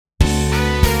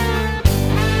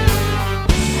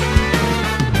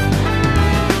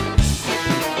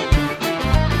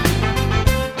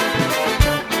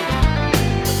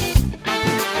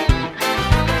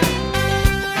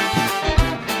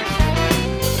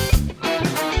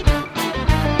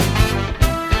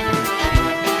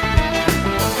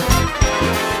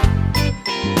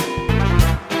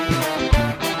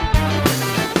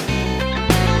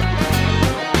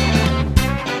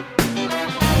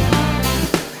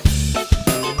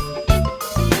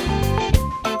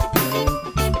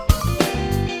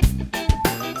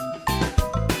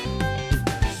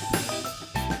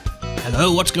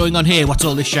ho, what's going on here? What's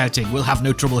all this shouting? We'll have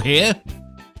no trouble here.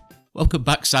 Welcome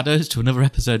back, Saddos, to another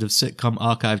episode of Sitcom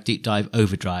Archive Deep Dive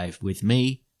Overdrive with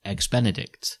me, Eggs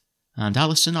Benedict. And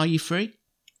Alison, are you free?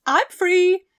 I'm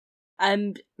free.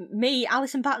 And me,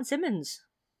 Alison Barton Simmons.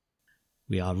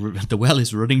 We are. The well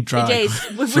is running dry. It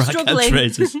is. We're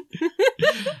struggling.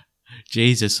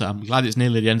 Jesus, I'm glad it's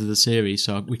nearly the end of the series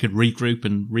so we could regroup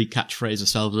and re-catchphrase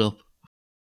ourselves up.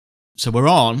 So we're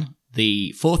on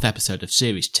the 4th episode of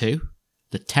Series 2,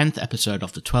 the 10th episode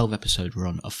of the 12-episode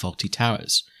run of Fawlty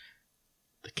Towers.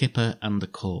 The Kipper and the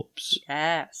Corpse.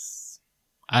 Yes.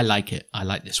 I like it. I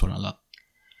like this one a lot.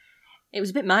 It was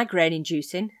a bit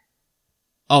migraine-inducing.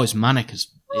 Oh, it's manic.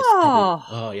 Oh.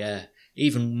 Oh, yeah.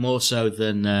 Even more so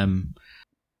than...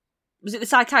 Was it the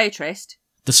psychiatrist?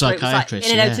 The psychiatrist,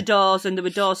 in and out of doors, and there were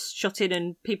doors shutting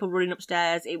and people running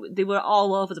upstairs. They were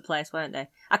all over the place, weren't they?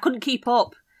 I couldn't keep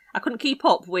up.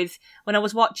 With when I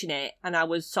was watching it, and I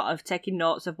was sort of taking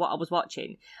notes of what I was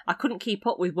watching. I couldn't keep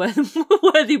up with where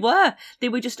they were. They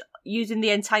were just using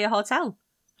the entire hotel.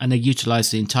 And they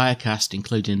utilised the entire cast,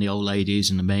 including the old ladies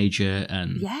and the major,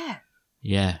 and...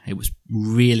 Yeah, it was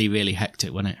really, really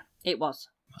hectic, wasn't it? It was.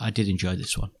 I did enjoy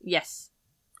this one. Yes.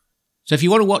 So if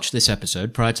you want to watch this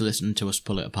episode prior to listening to us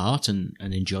pull it apart and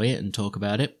enjoy it and talk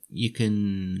about it, you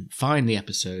can find the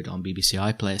episode on BBC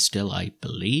iPlayer still, I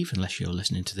believe, unless you're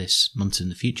listening to this months in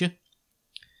the future.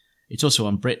 It's also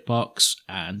on BritBox,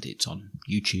 and it's on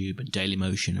YouTube and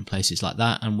Dailymotion and places like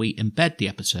that, and we embed the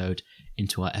episode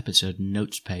into our episode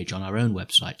notes page on our own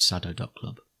website,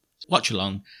 saddo.club. Watch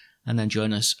along and then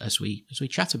join us as we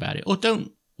chat about it. Or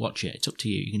don't watch it, it's up to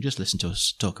you. You can just listen to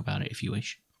us talk about it if you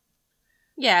wish.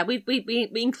 Yeah, we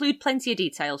include plenty of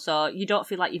detail, so you don't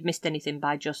feel like you've missed anything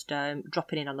by just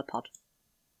dropping in on the pod.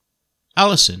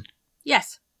 Alison.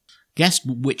 Yes. Guess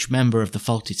which member of the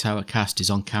Fawlty Tower cast is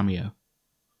on Cameo?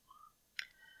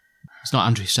 It's not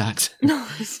Andrew Sachs. No,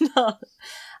 it's not.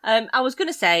 I was going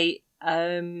to say...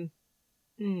 I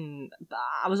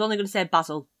was only going to say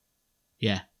Basil.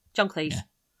 Yeah. John Cleese. Yeah.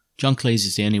 John Cleese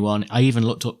is the only one. I even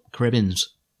looked up Cribbins.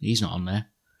 He's not on there.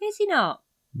 Is he not?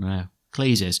 No.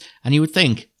 Cleese is. And you would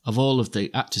think, of all of the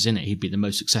actors in it, he'd be the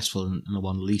most successful and the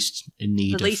one least in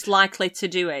need The least likely to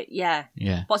do it, yeah.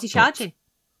 Yeah. What's he charging?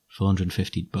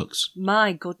 $450.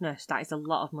 My goodness, that is a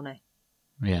lot of money.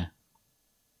 Yeah.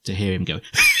 To hear him go...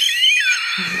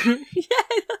 Yeah.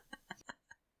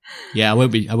 Yeah, I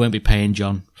won't be paying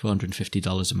John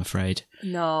 $450, I'm afraid.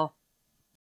 No.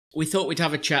 We thought we'd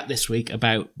have a chat this week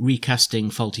about recasting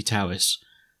Fawlty Towers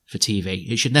for TV.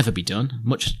 It should never be done,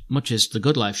 much as The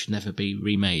Good Life should never be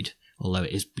remade, although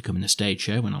it is becoming a stage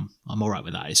show, and I'm all right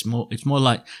with that. It's more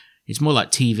like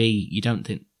TV. You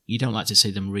don't like to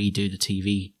see them redo the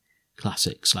TV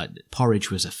classics. Like Porridge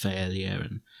was a failure,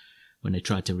 and when they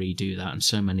tried to redo that, and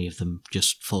so many of them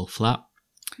just fall flat.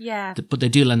 Yeah. But they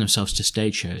do lend themselves to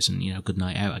stage shows, and Good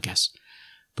Night Out, I guess.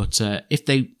 But if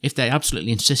they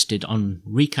absolutely insisted on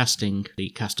recasting the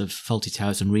cast of Fawlty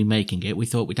Towers and remaking it, we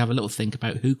thought we'd have a little think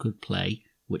about who could play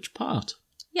which part.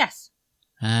 Yes.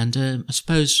 And I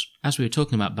suppose, as we were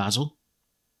talking about Basil,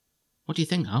 what do you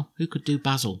think, Al? Who could do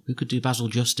Basil? Who could do Basil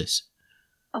justice?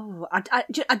 Oh,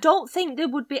 I don't think there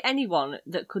would be anyone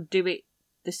that could do it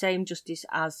the same justice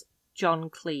as John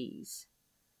Cleese.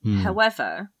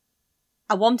 However,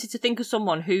 I wanted to think of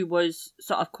someone who was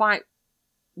sort of quite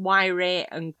wiry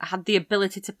and had the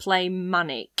ability to play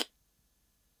manic.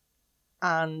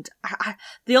 And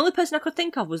the only person I could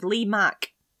think of was Lee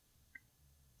Mack.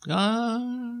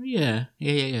 Yeah.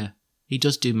 He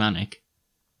does do manic.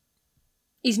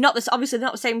 He's obviously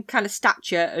not the same kind of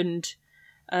stature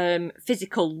and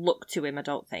physical look to him, I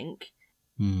don't think.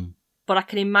 But I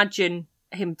can imagine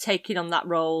him taking on that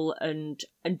role and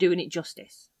doing it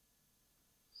justice.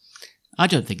 I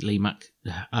don't think Lee Mack...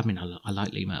 I mean, I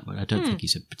like Lee Mack, but I don't think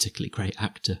he's a particularly great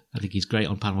actor. I think he's great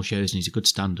on panel shows and he's a good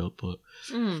stand-up, but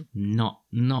not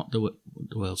the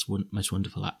world's most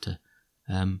wonderful actor.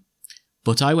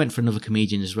 But I went for another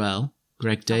comedian as well,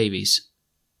 Greg Davies.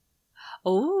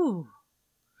 Oh.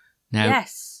 Now,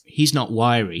 yes. He's not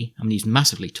wiry. I mean, he's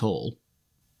massively tall,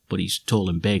 but he's tall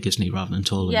and big, isn't he, rather than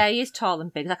tall and... Yeah, he is tall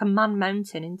and big. He's like a man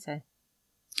mountain, isn't he?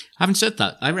 Having said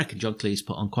that, I reckon John Cleese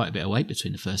put on quite a bit of weight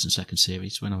between the first and second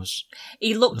series when I was...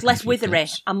 He looked less withery,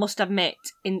 I must admit.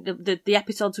 In the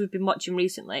episodes we've been watching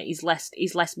recently, he's less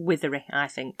withery, I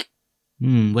think.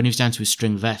 When he was down to his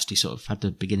string vest, he sort of had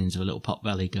the beginnings of a little pot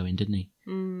belly going, didn't he?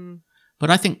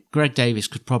 But I think Greg Davies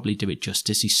could probably do it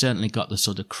justice. He's certainly got the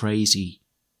sort of crazy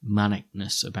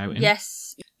manicness about him.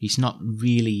 Yes. He's not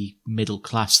really middle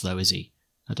class, though, is he?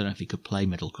 I don't know if he could play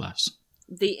middle class.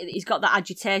 he's got that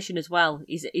agitation as well.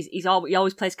 He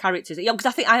always plays characters.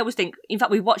 Because I always think. In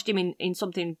fact, we watched him in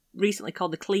something recently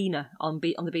called The Cleaner on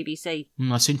the BBC.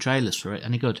 I've seen trailers for it.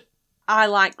 Any good? I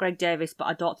like Greg Davis, but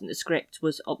I don't think the script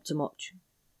was up to much.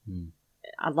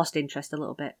 I lost interest a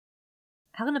little bit.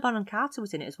 Helena Bonham Carter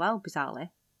was in it as well, bizarrely.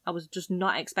 I was just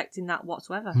not expecting that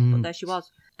whatsoever, but there she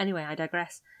was. Anyway, I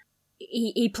digress.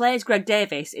 He plays Greg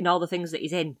Davis in all the things that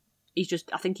he's in.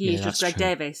 I think he is just Greg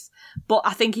Davis. But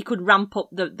I think he could ramp up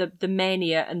the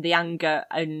mania and the anger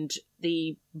and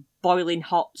the boiling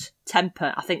hot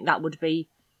temper. I think that would be...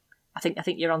 I think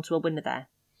you're onto a winner there.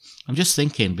 I'm just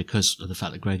thinking, because of the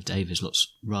fact that Greg Davis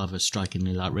looks rather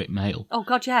strikingly like Rick Mayall. Oh,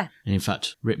 God, yeah. And in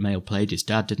fact, Rick Mayall played his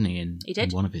dad, didn't he, in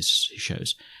one of his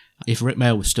shows. If Rick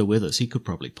Mayall was still with us, he could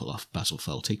probably pull off Basil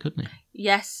Fawlty, couldn't he?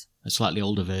 Yes. A slightly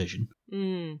older version.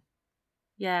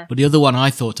 Yeah. But the other one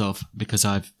I thought of, because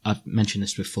I've mentioned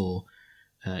this before,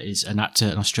 is an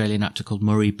Australian actor called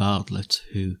Murray Bartlett,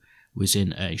 who was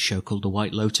in a show called The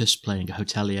White Lotus, playing a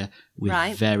hotelier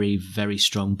with very, very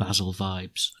strong Basil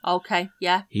vibes. Okay,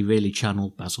 yeah. He really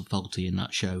channeled Basil Fawlty in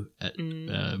that show,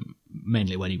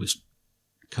 mainly when he was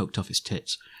coked off his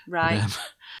tits. Right.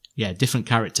 But, different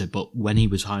character, but when he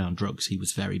was high on drugs, he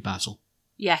was very Basil.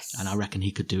 Yes. And I reckon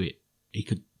he could do it.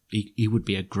 He would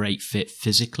be a great fit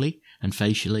physically and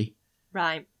facially.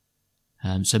 Right.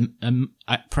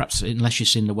 Perhaps, unless you've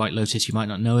seen The White Lotus, you might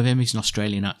not know of him. He's an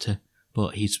Australian actor,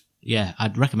 but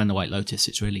I'd recommend The White Lotus.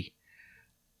 It's really,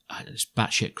 it's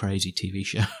batshit crazy TV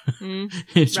show.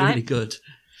 It's really good.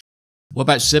 What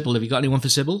about Sybil? Have you got anyone for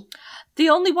Sybil? The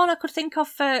only one I could think of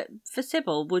for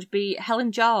Sybil would be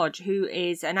Helen George, who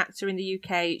is an actor in the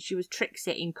UK. She was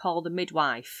Trixie in Call the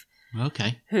Midwife.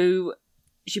 Okay.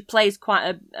 She plays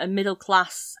quite a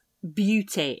middle-class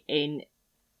beauty in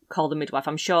Call the Midwife.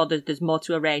 I'm sure there's more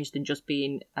to arrange than just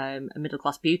being a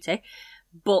middle-class beauty.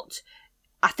 But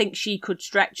I think she could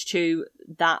stretch to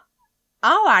that,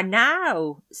 I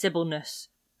know, Sybilness.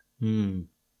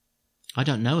 I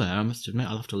don't know her, I must admit.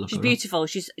 I'll have to look her up. She's beautiful.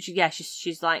 She's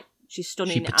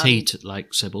stunning. She's petite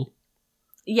like Sybil.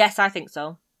 Yes, I think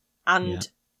so. And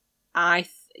and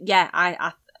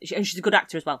she's a good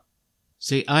actor as well.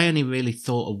 See, I only really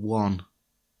thought of one.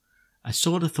 I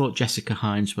sort of thought Jessica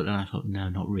Hines, but then I thought, no,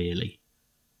 not really.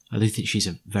 I do think she's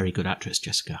a very good actress,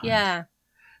 Jessica Hines. Yeah.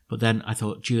 But then I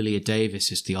thought Julia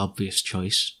Davis is the obvious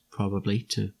choice, probably,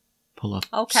 to pull off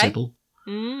Sybil.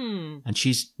 And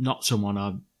she's not someone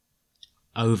I'm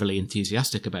overly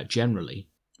enthusiastic about generally.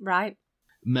 Right.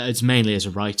 It's mainly as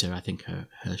a writer. I think her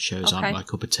shows aren't my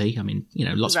cup of tea. I mean,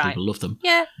 lots of people love them.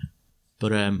 Yeah. But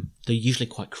they're usually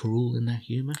quite cruel in their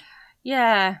humour.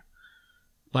 Yeah.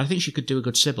 But I think she could do a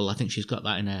good Sybil. I think she's got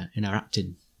that in her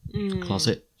acting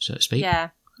closet, so to speak. Yeah.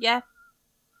 Yeah.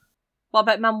 What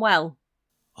about Manuel?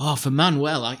 Oh, for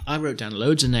Manuel, I wrote down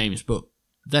loads of names, but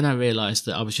then I realised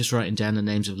that I was just writing down the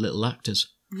names of little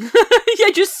actors. Yeah,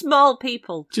 just small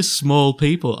people. Just small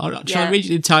people. Shall I read you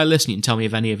the entire list and you can tell me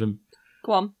if any of them...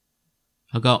 Go on.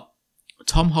 I've got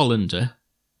Tom Hollander.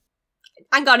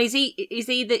 Hang on, is he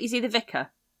the vicar?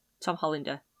 Tom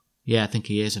Hollander? Yeah, I think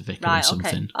he is a vicar or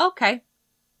something. Okay.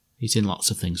 He's in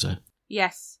lots of things, though.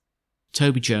 Yes.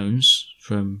 Toby Jones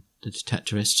from The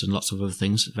Detectorists and lots of other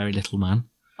things. Very little man.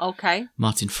 Okay.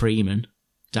 Martin Freeman.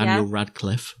 Daniel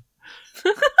Radcliffe.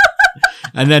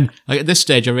 And then at this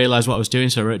stage I realised what I was doing,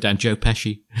 so I wrote down Joe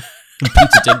Pesci and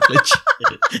Peter Dinklage.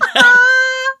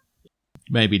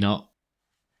 Maybe not.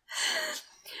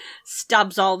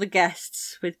 Stabs all the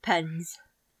guests with pens.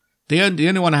 The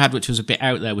only one I had which was a bit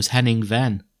out there was Henning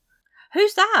Venn.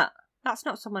 Who's that? That's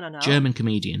not someone I know. German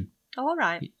comedian. Oh, all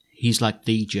right. He's like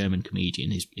the German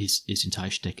comedian. His entire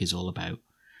shtick is all about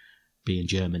being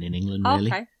German in England,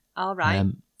 really. Okay, all right.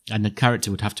 And the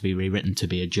character would have to be rewritten to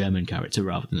be a German character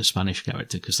rather than a Spanish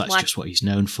character, because that's just what he's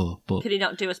known for. But could he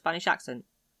not do a Spanish accent?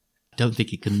 I don't think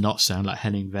he can not sound like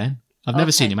Henning Venn. I've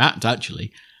never seen him act,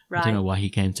 actually. Right. I don't know why he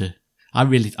came to...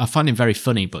 I find him very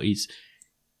funny, but he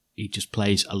just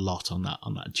plays a lot on that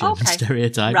German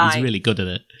stereotype. Right. He's really good at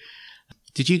it.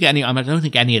 Did you get any... I don't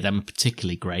think any of them are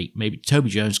particularly great. Maybe Toby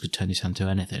Jones could turn his hand to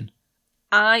anything.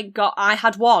 I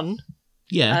had one.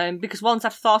 Yeah. Because once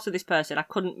I've thought of this person, I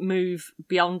couldn't move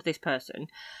beyond this person.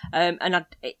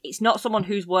 It's not someone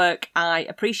whose work I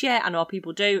appreciate. I know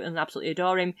people do and absolutely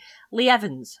adore him. Lee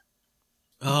Evans.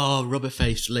 Oh,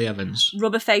 rubber-faced Lee Evans.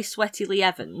 Rubber-faced, sweaty Lee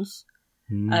Evans.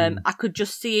 I could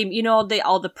just see him, all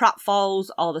the pratfalls,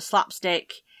 all the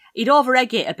slapstick. He'd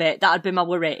over-egg it a bit. That'd be my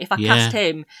worry. If I cast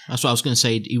him... That's what I was going to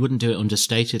say. He wouldn't do it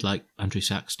understated like Andrew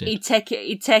Sachs did.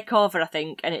 He'd take over, I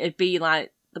think, and it'd be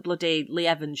like the bloody Lee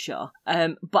Evans show.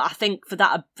 But I think for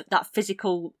that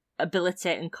physical ability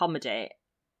and comedy,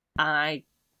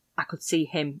 I could see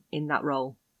him in that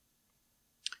role.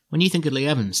 When you think of Lee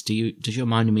Evans, does your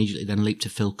mind immediately then leap to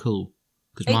Phil Cool?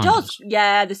 It does.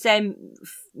 Yeah, the same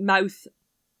mouth,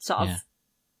 sort of,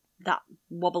 that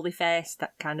wobbly face,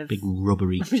 that kind of... Big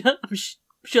rubbery... I'm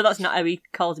sure that's not how he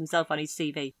calls himself on his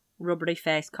CV. Rubbery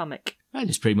face comic. That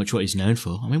is pretty much what he's known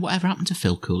for. I mean, whatever happened to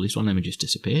Phil Cool? His one name just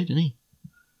disappeared, didn't he?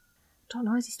 Don't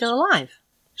know, is he still alive?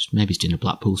 Maybe he's doing a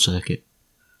Blackpool circuit.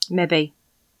 Maybe.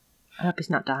 I hope he's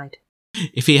not died.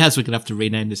 If he has, we're going to have to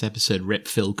rename this episode Rip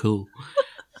Phil Cool.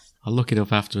 I'll look it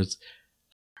up afterwards.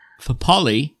 For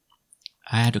Polly,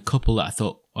 I had a couple that I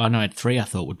thought... I had three I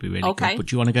thought would be really good. But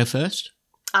do you want to go first?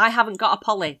 I haven't got a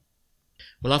Polly.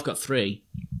 Well, I've got three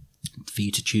for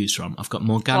you to choose from. I've got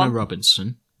Morgana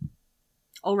Robinson.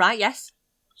 All right, yes.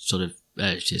 Sort of,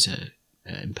 she's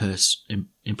an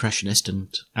impressionist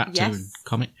and actor and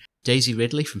comic. Daisy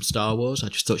Ridley from Star Wars. I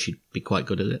just thought she'd be quite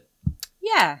good at it.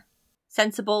 Yeah.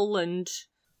 Sensible and...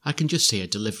 I can just see her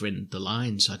delivering the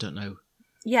lines. I don't know.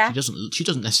 Yeah. She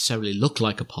doesn't necessarily look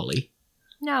like a Polly.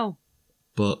 No.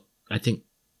 But I think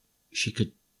she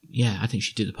could... Yeah, I think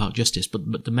she did the part justice.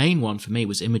 But the main one for me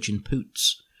was Imogen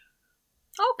Poots.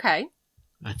 Okay.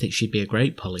 I think she'd be a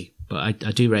great Polly. But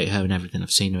I do rate her in everything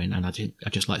I've seen her in. And I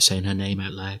just like saying her name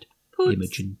out loud. Poots.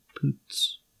 Imogen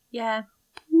Poots. Yeah.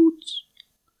 Poots.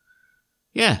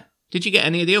 Yeah. Did you get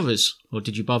any of the others? Or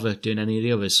did you bother doing any of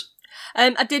the others?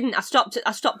 I didn't. I stopped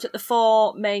at the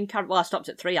four main characters. Well, I stopped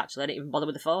at three, actually. I didn't even bother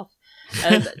with the fourth.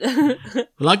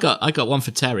 Well, I got one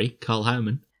for Terry, Carl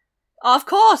Howman. Oh, of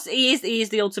course, he is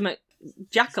the ultimate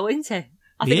Jacko, isn't he?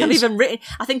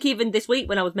 I think even this week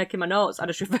when I was making my notes, I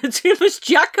just referred to him as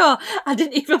Jacko. I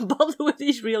didn't even bother with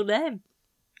his real name.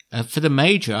 For the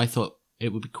Major, I thought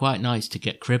it would be quite nice to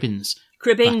get Cribbins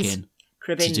back in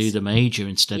to do the Major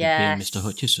instead of being Mr.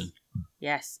 Hutchison.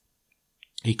 Yes.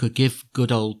 He could give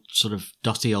good old, sort of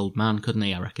dotty old man, couldn't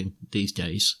he, I reckon, these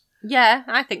days? Yeah,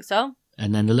 I think so.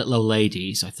 And then the little old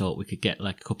ladies, I thought we could get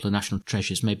like a couple of national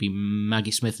treasures, maybe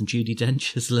Maggie Smith and Judi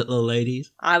Dench as little old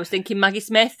ladies. I was thinking Maggie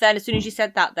Smith, then as soon as you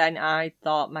said that, then I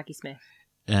thought Maggie Smith.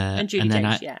 And Judi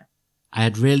Dench, yeah. I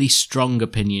had really strong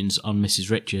opinions on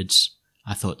Mrs. Richards.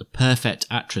 I thought the perfect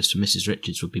actress for Mrs.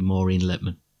 Richards would be Maureen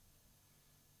Lipman.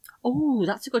 Oh,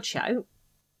 that's a good shout.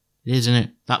 It is, isn't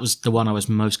it? That was the one I was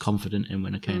most confident in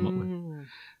when I came up with.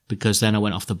 Because then I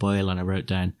went off the boil and I wrote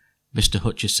down Mr.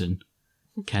 Hutchison,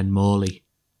 Ken Morley,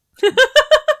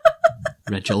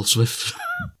 Reg Olsworth.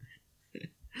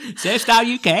 Safe Star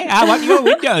UK, I want your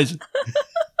windows.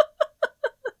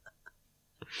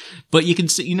 But you can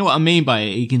see, you know what I mean by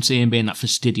it? You can see him being that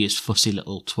fastidious, fussy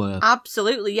little twerp.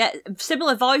 Absolutely, yeah.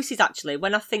 Similar voices, actually.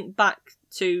 When I think back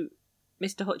to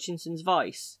Mr. Hutchinson's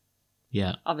voice,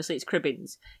 yeah, obviously it's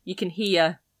Cribbins. You can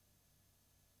hear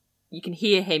him. You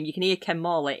can hear Ken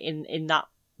Morley in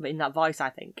that voice, I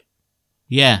think.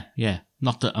 Yeah.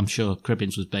 Not that I'm sure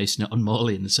Cribbins was basing it on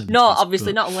Morley in the 70s. No,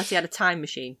 obviously not unless he had a time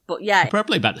machine. But yeah.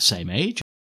 Probably about the same age.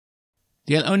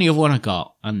 The only other one I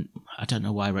got, and I don't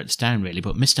know why I wrote this down really,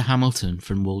 but Mr. Hamilton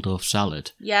from Waldorf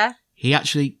Salad. Yeah. He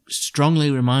actually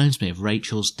strongly reminds me of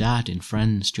Rachel's dad in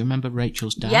Friends. Do you remember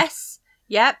Rachel's dad? Yes.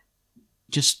 Yep.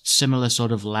 Just similar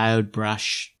sort of loud,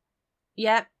 brash.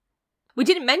 Yep. We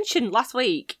didn't mention last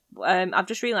week, I've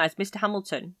just realised Mr.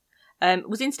 Hamilton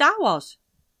was in Star Wars.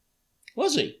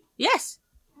 Was he? Yes.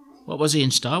 What was he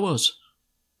in Star Wars?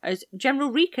 As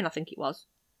General Regan, I think it was.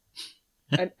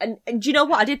 and do you know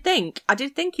what I did think? I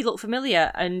did think he looked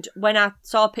familiar, and when I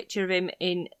saw a picture of him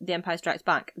in The Empire Strikes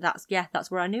Back, that's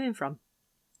where I knew him from.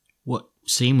 What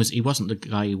scene was he? Wasn't the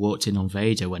guy who walked in on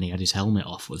Vader when he had his helmet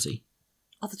off, was he?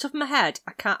 Off the top of my head,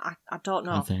 I don't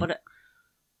know. But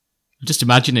just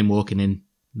imagine him walking in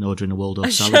and ordering a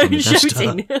Waldorf salad on the Death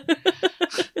Star.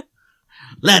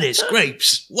 Lettuce,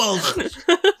 grapes, walnuts.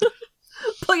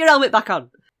 Put your helmet back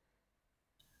on.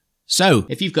 So,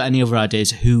 if you've got any other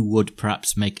ideas who would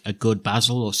perhaps make a good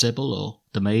Basil or Sybil or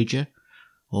the Major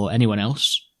or anyone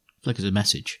else, flick us a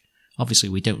message. Obviously,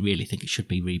 we don't really think it should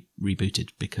be rebooted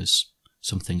because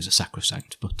some things are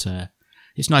sacrosanct, but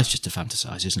it's nice just to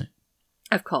fantasise, isn't it?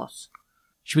 Of course.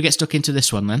 Should we get stuck into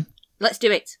this one then? Let's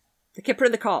do it. The Kipper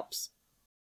and the Corpse.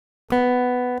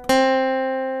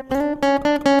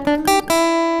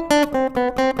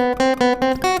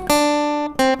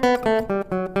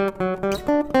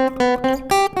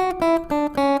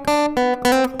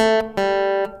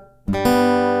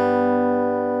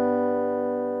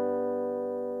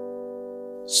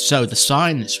 So the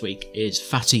sign this week is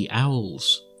Fatty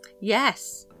Owls.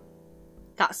 Yes.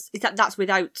 That's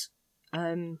without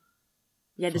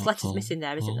there's letters missing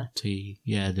there, isn't there?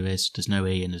 Yeah, there is. There's no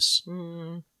E in us.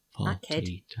 That kid.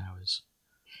 Towers.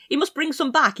 He must bring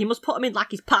some back. He must put them in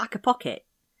like his Parker pocket.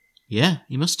 Yeah,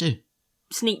 he must do.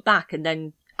 Sneak back and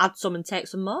then add some and take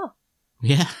some more.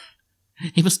 Yeah.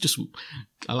 He must just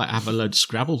have a load of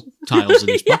Scrabble tiles in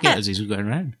his pocket as he's going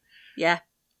around. Yeah.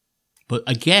 But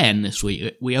again, this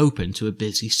week, we open to a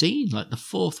busy scene, like the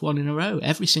fourth one in a row.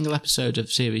 Every single episode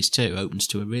of Series 2 opens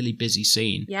to a really busy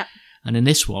scene. Yeah. And in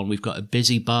this one, we've got a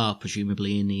busy bar,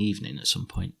 presumably in the evening at some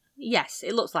point. Yes,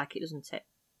 it looks like it, doesn't it?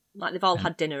 Like they've all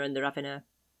had dinner and they're having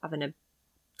a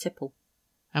tipple.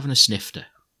 Having a snifter.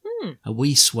 A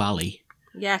wee swally.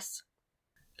 Yes.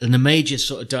 And the Major's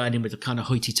sort of dining with a kind of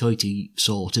hoity-toity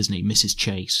sort, isn't he? Mrs.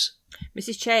 Chase.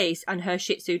 Mrs. Chase and her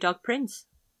Shih Tzu dog Prince.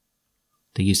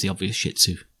 They use the obvious Shih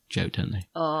Tzu joke, don't they?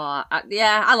 Oh,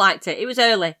 yeah, I liked it. It was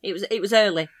early. It was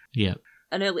early. Yeah.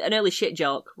 An early shit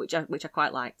joke, which I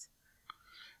quite liked.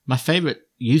 My favourite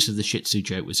use of the Shih Tzu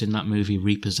joke was in that movie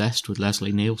Repossessed with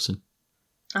Leslie Nielsen.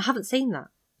 I haven't seen that.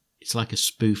 It's like a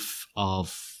spoof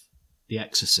of The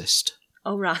Exorcist.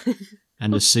 Oh, right.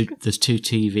 And there's two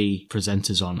TV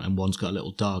presenters on, and one's got a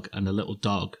little dog, and the little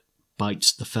dog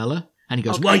bites the fella, and he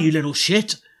goes, "Why, you little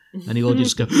shit?" And the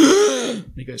audience go,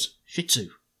 and he goes, "Shih Tzu,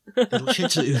 little Shih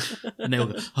Tzu," and they all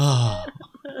go, "Oh,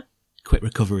 quick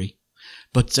recovery."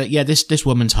 But this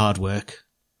woman's hard work,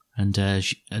 and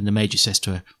the Major says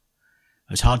to her,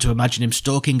 "It's hard to imagine him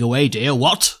stalking away, dear.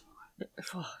 What?"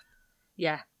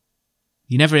 Yeah.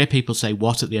 You never hear people say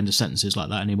 "what" at the end of sentences like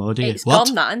that anymore, do you? It's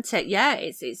gone, that, isn't it? Yeah,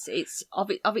 it's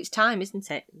of its time,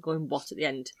 isn't it? Going "what" at the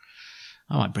end.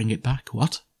 I might bring it back.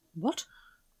 What? What?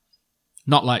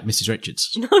 Not like Mrs.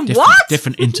 Richards. What?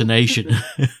 Different intonation.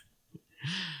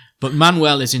 But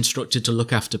Manuel is instructed to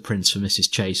look after Prince for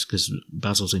Mrs. Chase because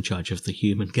Basil's in charge of the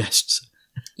human guests.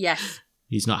 Yes.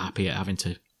 He's not happy at having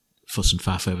to fuss and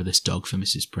faff over this dog for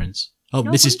Mrs. Prince. Oh,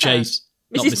 no, Mrs. Chase.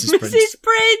 Not Mrs. Prince. Mrs.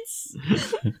 Prince!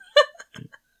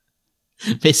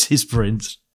 Mrs.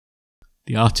 Prince.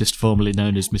 The artist formerly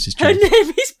known as Mrs. Chase. Her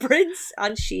name is Prince,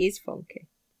 and she is funky.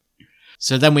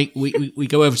 So then we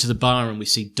go over to the bar and we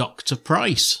see Dr.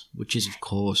 Price, which is, of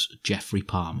course, Jeffrey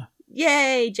Palmer.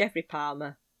 Yay, Jeffrey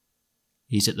Palmer.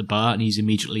 He's at the bar and he's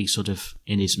immediately sort of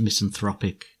in his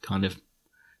misanthropic kind of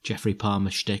Jeffrey Palmer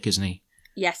shtick, isn't he?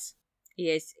 Yes, he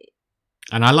is.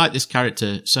 And I like this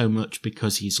character so much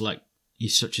because he's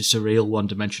such a surreal,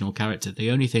 one-dimensional character.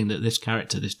 The only thing that this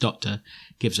character, this doctor,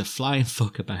 gives a flying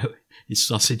fuck about is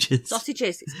sausages.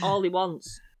 Sausages, it's all he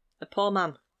wants. A poor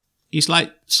man. He's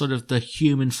like sort of the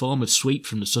human form of Sweep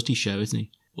from the Sooty Show, isn't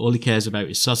he? All he cares about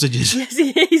is sausages. Yes,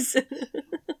 he is.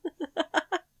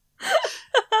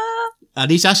 And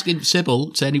he's asking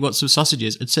Sybil, saying he wants some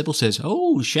sausages, and Sybil says,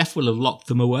 "Oh, the chef will have locked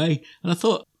them away." And I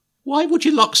thought, why would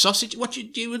you lock sausage? What do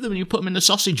you do with them when you put them in the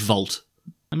sausage vault?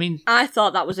 I mean, I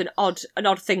thought that was an odd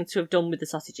thing to have done with the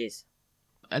sausages.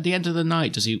 At the end of the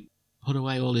night, does he put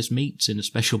away all his meats in a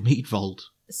special meat vault?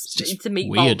 It's a meat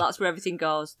weird. vault, that's where everything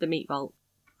goes, the meat vault.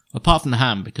 Apart from the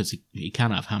ham, because he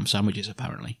can have ham sandwiches,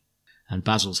 apparently. And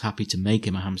Basil's happy to make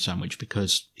him a ham sandwich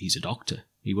because he's a doctor.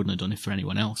 He wouldn't have done it for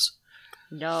anyone else.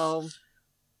 No.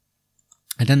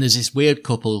 And then there's this weird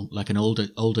couple, like an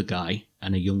older guy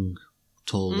and a young,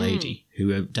 tall lady,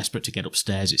 who are desperate to get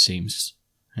upstairs, it seems.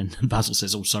 And Basil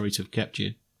says, "Oh, sorry to have kept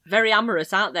you." Very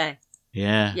amorous, aren't they?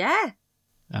 Yeah. Yeah.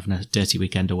 Having a dirty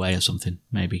weekend away or something,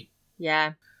 maybe.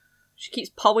 Yeah. She keeps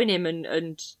pawing him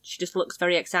and she just looks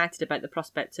very excited about the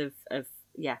prospect of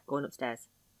going upstairs.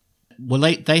 Well,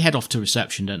 they head off to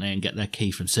reception, don't they, and get their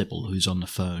key from Sybil, who's on the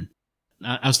phone.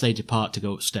 As they depart to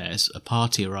go upstairs, a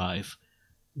party arrive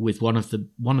with one of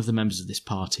the members of this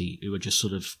party who are just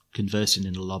sort of conversing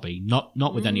in the lobby,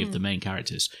 not with any of the main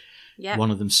characters. Yeah.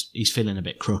 One of them, he's feeling a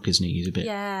bit crook, isn't he? He's a bit...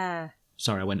 Yeah.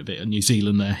 Sorry, I went a bit on New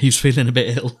Zealand there. He's feeling a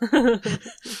bit ill.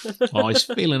 Oh, he's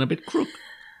feeling a bit crook.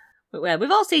 Well,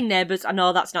 we've all seen Neighbours. I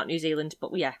know that's not New Zealand,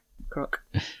 but yeah, crook.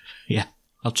 Yeah,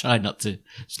 I'll try not to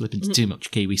slip into too much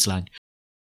Kiwi slang.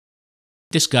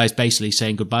 This guy's basically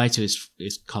saying goodbye to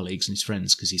his colleagues and his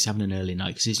friends because he's having an early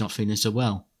night because he's not feeling so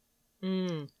well.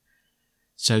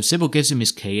 So Sybil gives him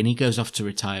his key and he goes off to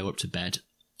retire up to bed.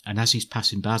 And as he's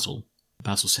passing Basil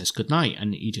says goodnight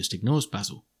and he just ignores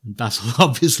Basil. And Basil,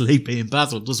 obviously being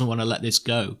Basil, doesn't want to let this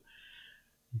go.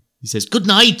 He says, "Good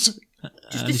night."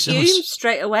 Just assumes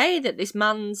straight away that this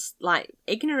man's like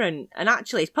ignorant, and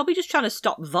actually he's probably just trying to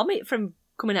stop vomit from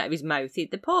coming out of his mouth.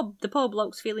 The poor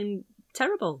bloke's feeling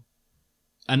terrible.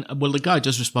 And well, the guy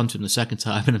does respond to him the second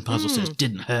time, and then Basil says,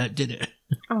 "Didn't hurt, did it?"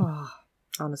 Oh,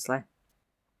 honestly.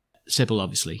 Sybil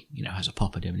obviously, has a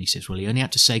pop at him, and he says, "Well, he only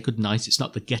had to say good night. It's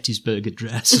not the Gettysburg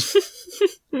Address."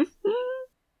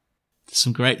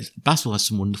 Basil has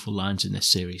some wonderful lines in this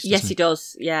series. Yes, he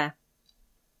does. Yeah.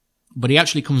 But he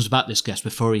actually comes back, this guest,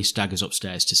 before he staggers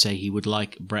upstairs to say he would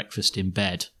like breakfast in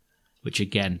bed, which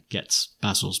again gets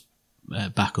Basil's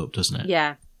back up, doesn't it?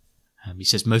 Yeah. He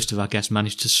says most of our guests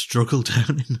managed to struggle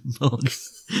down in the morning.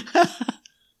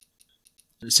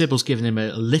 Sybil's given him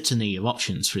a litany of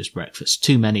options for his breakfast.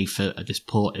 Too many for this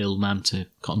poor ill man to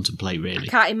contemplate, really.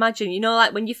 I can't imagine.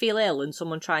 Like when you feel ill and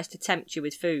someone tries to tempt you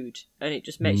with food and it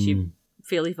just makes you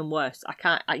feel even worse. I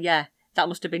can't. That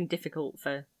must have been difficult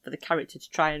for the character to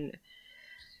try and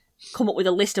come up with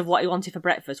a list of what he wanted for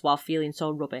breakfast while feeling so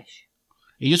rubbish.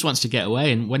 He just wants to get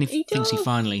away, and when he thinks he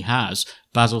finally has,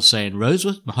 Basil's saying,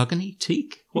 "Rosewood, mahogany,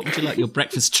 teak? What would you like your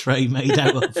breakfast tray made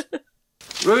out of?"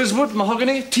 Rosewood,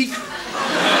 mahogany, teak.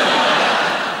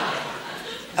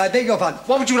 I beg your pardon.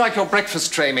 What would you like your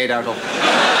breakfast tray made out of?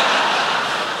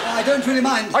 I don't really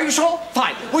mind. Are you sure?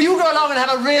 Fine. Well, you go along and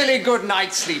have a really good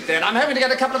night's sleep then. I'm hoping to get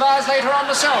a couple of hours later on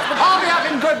myself. But I'll be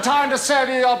up in good time to serve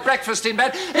you your breakfast in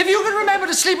bed. If you can remember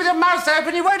to sleep with your mouth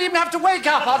open, you won't even have to wake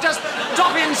up. I'll just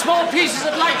drop in small pieces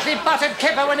of lightly buttered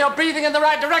kipper when you're breathing in the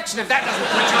right direction, if that doesn't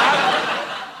put you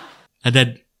out. And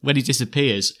then, when he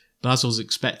disappears, Basil's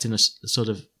expecting a sort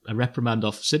of a reprimand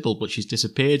off Sybil, but she's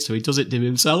disappeared, so he does it to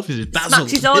himself. He says, Basil,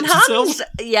 smacks his own hands. Himself.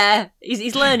 Yeah,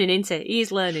 he's learning, isn't he? He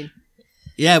is learning.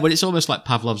 Yeah, but it's almost like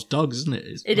Pavlov's dogs, isn't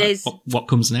it? It is. What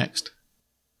comes next?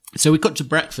 So we cut to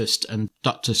breakfast, and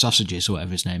Dr. Sausages, or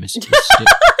whatever his name is.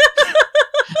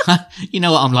 You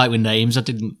know what I'm like with names. I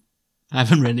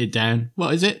haven't written it down.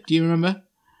 What is it? Do you remember?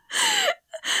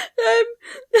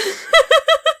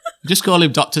 Just call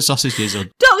him Dr. Sausages. Or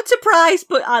Dr. Price,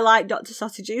 but I like Dr.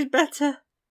 Sausages better.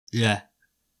 Yeah.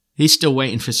 He's still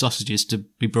waiting for Sausages to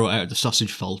be brought out of the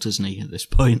sausage vault, isn't he, at this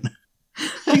point?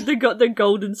 They got the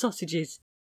golden sausages.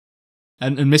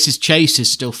 And Mrs. Chase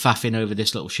is still faffing over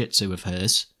this little shih tzu of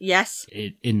hers. Yes.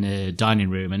 In the dining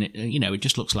room. And, it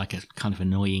just looks like a kind of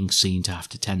annoying scene to have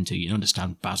to tend to. You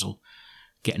understand Basil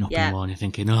getting up in the morning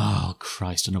thinking, oh,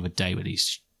 Christ, another day with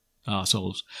these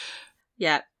arseholes.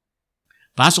 Yeah.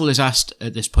 Basil is asked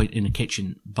at this point in the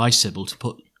kitchen by Sybil to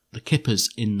put the kippers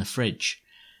in the fridge.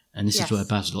 And this is where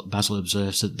Basil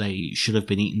observes that they should have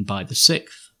been eaten by the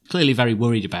 6th. Clearly very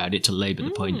worried about it to labour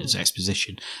the point as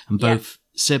exposition. And both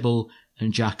Sybil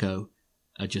and Jacko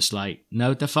are just like,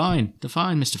 no, they're fine. They're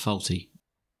fine, Mr. Fawlty.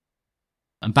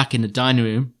 And back in the dining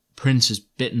room, Prince has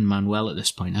bitten Manuel at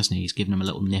this point, hasn't he? He's given him a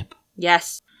little nip.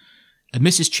 Yes. And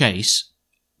Mrs. Chase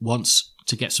wants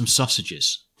to get some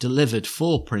sausages delivered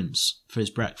for Prince for his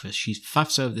breakfast. She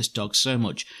faffs over this dog so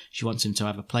much, she wants him to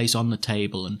have a place on the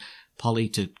table and Polly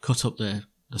to cut up the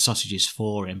sausages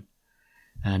for him.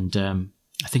 And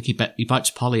I think he bites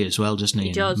Polly as well, doesn't he?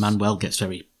 He does. Manuel gets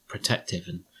very protective.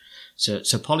 And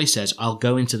so Polly says, I'll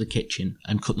go into the kitchen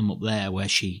and cut them up there, where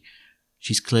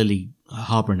she's clearly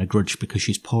harbouring a grudge because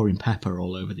she's pouring pepper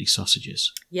all over these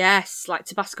sausages. Yes, like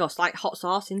Tabasco, it's like hot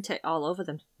sauce, isn't it? All over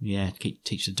them. Yeah,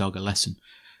 teach the dog a lesson.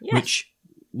 Yes. Which,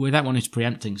 without wanting to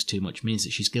preempt things too much, means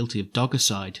that she's guilty of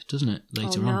dogicide, doesn't it,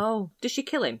 later on? No. Does she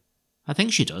kill him? I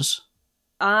think she does.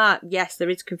 Ah, yes, there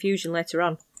is confusion later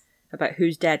on about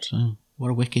who's dead. So, what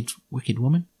a wicked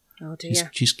woman. Oh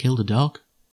dear. She's killed a dog.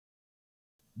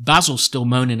 Basil's still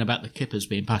moaning about the kippers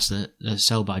being past the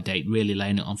sell-by date, really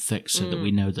laying it on thick so that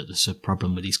we know that there's a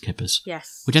problem with these kippers.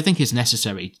 Yes. Which I think is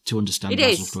necessary to understand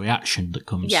Basil's reaction that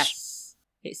comes. Yes.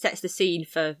 It sets the scene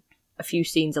for a few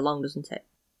scenes along, doesn't it?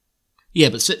 Yeah,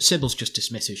 but Sybil's just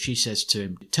dismissive. She says to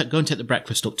him, go and take the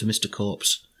breakfast up to Mr.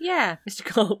 Corpse. Yeah, Mr.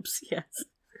 Corpse, yes.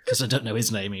 Because I don't know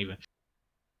his name either.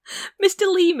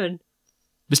 Mr. Lehman.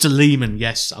 Mr. Lehman,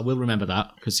 yes, I will remember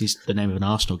that, because he's the name of an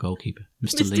Arsenal goalkeeper.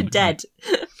 Mr. Lehman. Dead.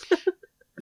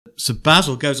 So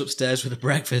Basil goes upstairs with the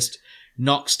breakfast,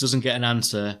 knocks, doesn't get an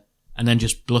answer, and then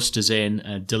just blusters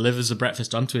in, delivers the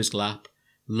breakfast onto his lap,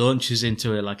 launches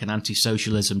into it like an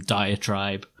anti-socialism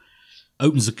diatribe,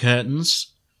 opens the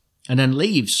curtains, and then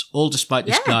leaves, all despite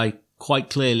this guy quite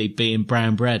clearly being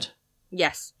brown bread.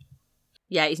 Yes.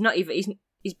 Yeah, he's not even...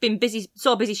 He's been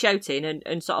so busy shouting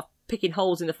and sort of picking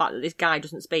holes in the fact that this guy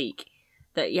doesn't speak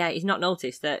that, he's not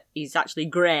noticed that he's actually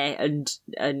grey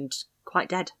and quite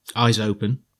dead. Eyes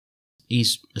open.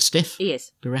 He's a stiff. He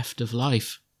is. Bereft of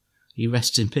life. He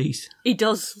rests in peace. He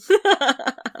does.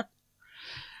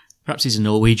 Perhaps he's a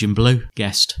Norwegian blue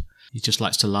guest. He just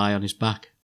likes to lie on his back.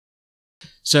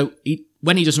 So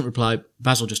when he doesn't reply,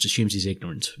 Basil just assumes he's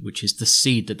ignorant, which is the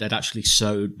seed that they'd actually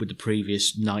sowed with the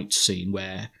previous night scene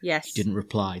where he didn't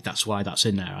reply. That's why that's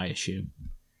in there, I assume.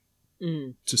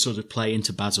 To sort of play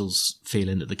into Basil's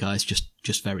feeling that the guy's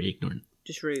just very ignorant.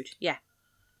 Just rude, yeah.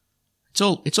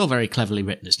 It's all very cleverly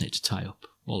written, isn't it, to tie up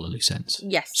all the loose ends.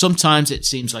 Yes. Sometimes it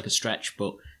seems like a stretch,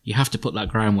 but You have to put that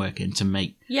groundwork in to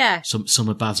make Yeah. some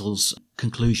of Basil's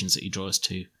conclusions that he draws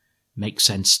to make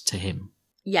sense to him.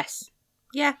 Yes.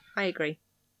 Yeah, I agree.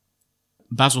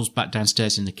 Basil's back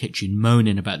downstairs in the kitchen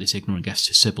moaning about this ignorant guest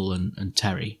to Sybil and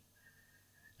Terry.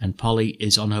 And Polly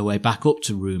is on her way back up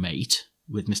to room 8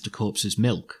 with Mr. Corpse's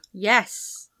milk.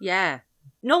 Yes. Yeah.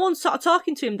 No one's sort of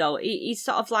talking to him, though. He's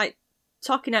sort of like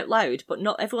talking out loud, but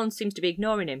not everyone seems to be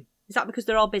ignoring him. Is that because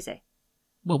they're all busy?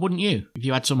 Well, wouldn't you? If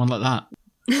you had someone like that.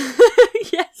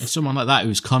 Yes. If someone like that who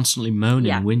was constantly moaning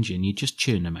Yeah. and whinging, you'd just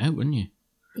tune them out, wouldn't you?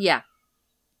 Yeah.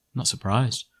 Not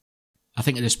surprised. I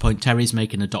think at this point, Terry's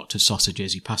making the doctor's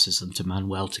sausages. He passes them to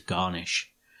Manuel to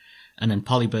garnish. And then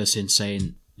Polly bursts in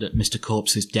saying that Mr.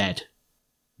 Corpse is dead.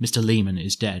 Mr. Lehman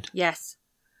is dead. Yes.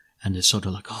 And they're sort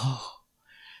of like, oh.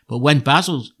 But when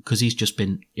Basil, because he's just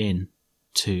been in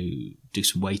to do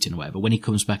some waiting or whatever, when he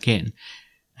comes back in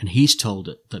and he's told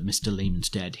that Mr. Lehman's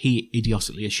dead, he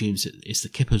idiotically assumes that it's the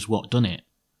Kippers what done it.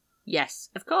 Yes,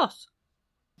 of course.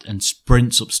 And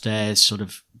sprints upstairs, sort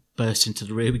of bursts into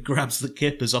the room, he grabs the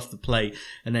Kippers off the plate,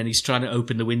 and then he's trying to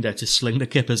open the window to sling the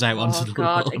Kippers out onto the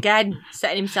God. wall. Again,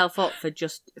 setting himself up for it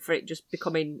just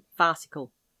becoming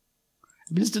farcical.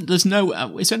 There's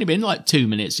no... It's only been like 2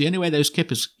 minutes. The only way those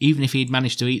Kippers, even if he'd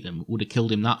managed to eat them, would have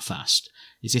killed him that fast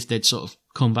is if they'd sort of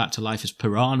come back to life as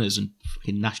piranhas and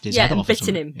fucking gnashed his head and off or bitten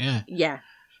something. him. Yeah.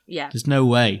 There's no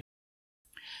way.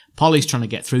 Polly's trying to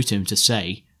get through to him to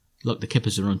say, look, the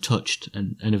Kippers are untouched,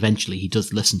 and eventually he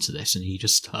does listen to this and he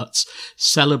just starts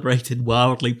celebrating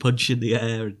wildly, punching the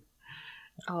air.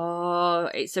 Oh,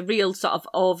 it's a real sort of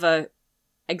over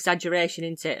exaggeration,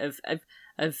 isn't it,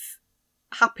 of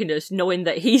happiness knowing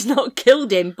that he's not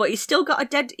killed him, but he's still got a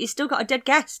dead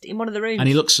guest in one of the rooms. And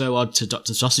he looks so odd to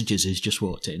Dr. Sausages who's just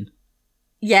walked in.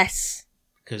 Yes.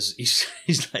 Because he's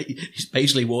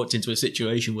basically walked into a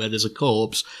situation where there's a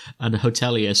corpse and a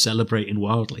hotelier celebrating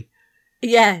wildly.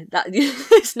 Yeah,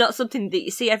 it's not something that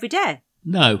you see every day.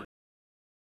 No.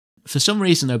 For some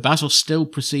reason, though, Basil's still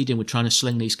proceeding with trying to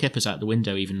sling these Kippers out the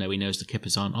window, even though he knows the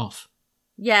Kippers aren't off.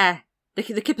 Yeah, the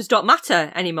Kippers don't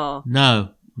matter anymore.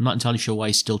 No, I'm not entirely sure why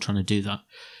he's still trying to do that.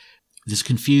 There's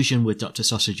confusion with Dr.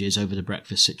 Sausages over the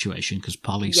breakfast situation, because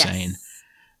Polly's saying,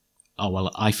 oh,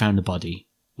 well, I found the body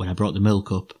when I brought the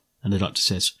milk up. And the doctor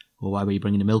says, well, why were you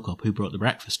bringing the milk up? Who brought the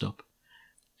breakfast up?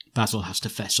 Basil has to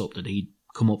fess up that he'd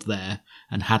come up there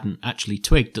and hadn't actually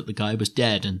twigged that the guy was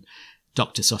dead, and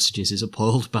Dr. Sausages is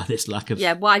appalled by this lack of...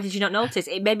 Yeah, why did you not notice?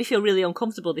 It made me feel really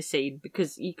uncomfortable, this scene,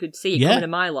 because you could see it coming a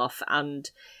mile off, and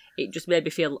it just made me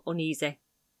feel uneasy.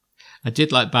 I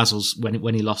did like Basil's,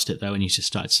 when he lost it, though, and he just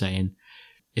started saying,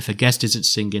 if a guest isn't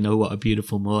singing, oh, what a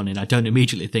beautiful morning, I don't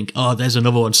immediately think, oh, there's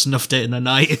another one snuffed it in the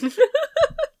night.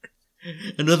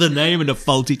 Another name in a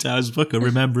Faulty Towers book of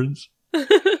remembrance.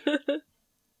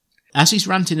 As he's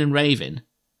ranting and raving,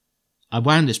 I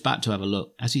wound this back to have a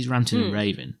look. As he's ranting and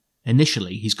raving,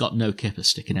 initially he's got no kipper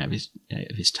sticking out of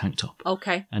his tank top.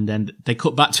 Okay. And then they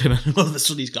cut back to him, and all of a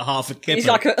sudden he's got half a kipper.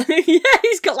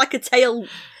 He's got like a tail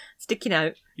sticking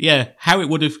out. Yeah, how it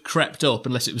would have crept up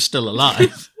unless it was still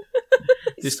alive.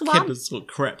 This swam. kipper sort of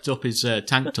crept up his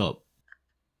tank top.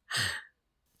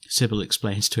 Sybil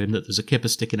explains to him that there's a kipper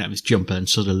sticking out of his jumper and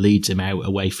sort of leads him out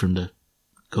away from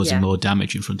causing more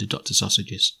damage in front of Dr.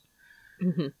 Sausages.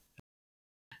 Mm-hmm.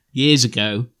 Years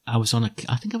ago, I was on a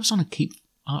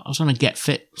get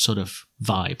fit sort of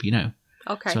vibe, you know.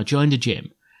 Okay. So I joined a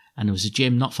gym, and there was a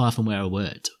gym not far from where I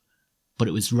worked, but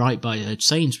it was right by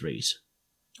Sainsbury's.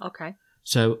 Okay.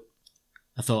 So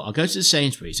I thought, I'll go to the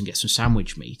Sainsbury's and get some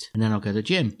sandwich meat, and then I'll go to the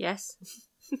gym. Yes.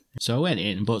 So I went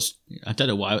in, but I don't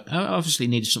know why. I obviously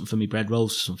needed something for me, bread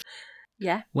rolls or something.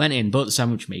 Yeah. Went in, bought the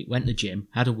sandwich meat, went to the gym,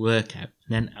 had a workout.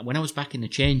 And then when I was back in the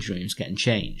change rooms getting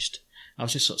changed, I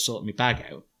was just sort of sorting my bag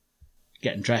out,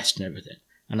 getting dressed and everything.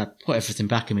 And I put everything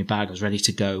back in my bag. I was ready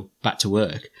to go back to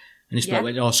work. And this bloke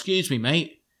went, oh, excuse me,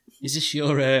 mate. Is this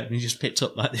your... And he just picked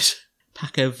up like this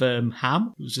pack of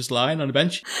ham. It was just lying on the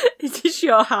bench. Is this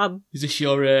your ham? Is this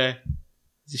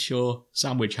your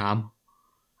sandwich ham?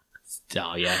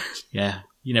 Oh, yeah. Yeah.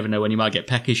 You never know when you might get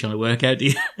peckish on a workout, do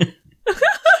you? I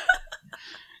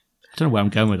don't know where I'm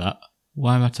going with that.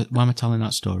 Why am I telling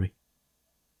that story?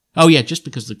 Oh, yeah, just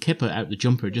because the kipper out the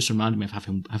jumper just reminded me of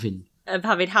having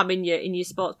ham in your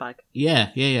sports bag.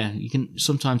 Yeah. You can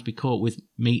sometimes be caught with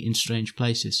meat in strange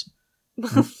places.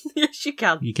 Yes, you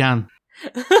can. You can.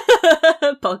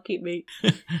 Pocket meat.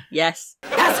 Yes.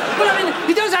 Yes, well, I mean,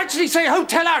 he does actually say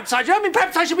hotel outside. I mean,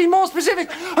 perhaps I should be more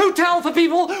specific. Hotel for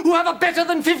people who have a better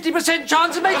than 50%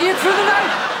 chance of making it through the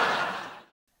night.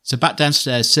 So back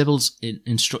downstairs, Sybil's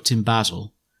instructing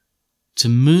Basil to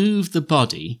move the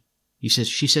body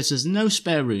She says there's no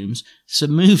spare rooms, so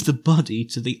move the body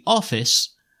to the office,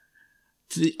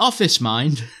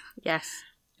 mind. Yes.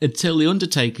 Until the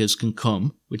undertakers can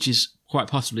come, which is quite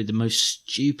possibly the most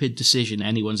stupid decision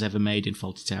anyone's ever made in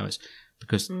Fawlty Towers,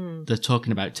 because they're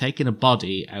talking about taking a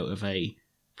body out of a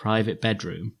private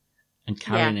bedroom and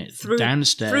carrying it down the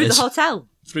stairs. Through the hotel.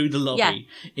 Through the lobby,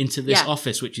 into this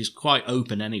office, which is quite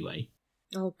open anyway.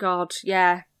 Oh, God,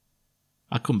 yeah.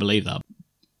 I couldn't believe that.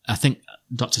 I think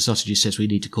Dr. Sausages says we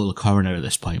need to call a coroner at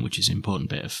this point, which is an important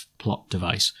bit of plot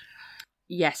device.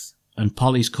 Yes. And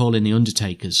Polly's calling the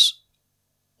undertakers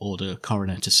or the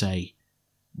coroner to say,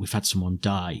 we've had someone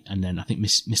die. And then I think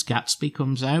Miss Gatsby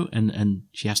comes out and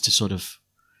she has to sort of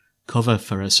cover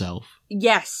for herself.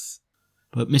 Yes.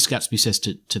 But Miss Gatsby says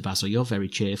to Basil, you're very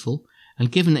cheerful.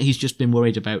 And given that he's just been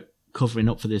worried about covering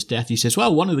up for this death, he says,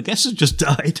 well, one of the guests has just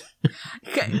died.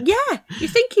 Yeah, you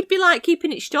think he'd be like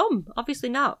keeping it stum. Obviously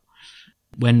not.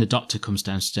 When the doctor comes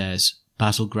downstairs,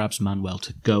 Basil grabs Manuel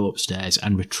to go upstairs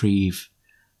and retrieve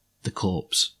the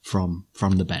corpse from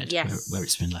the bed where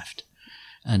it's been left.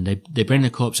 And they bring the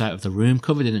corpse out of the room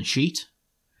covered in a sheet.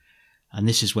 And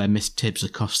this is where Miss Tibbs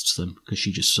accosts them, because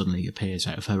she just suddenly appears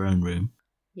out of her own room.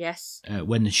 Yes.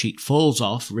 When the sheet falls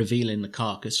off, revealing the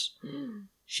carcass,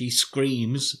 she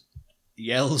screams,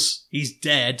 yells, he's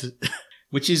dead,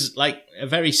 which is like a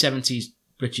very 70s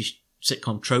British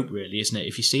sitcom trope, really, isn't it?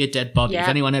 If you see a dead body, if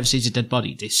anyone ever sees a dead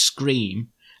body, they scream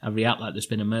and react like there's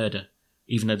been a murder,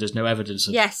 even though there's no evidence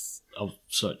of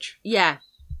such. Yeah.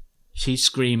 She's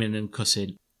screaming and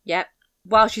cussing. Yep.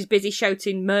 While she's busy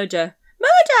shouting, murder,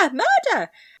 murder, murder,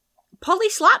 Polly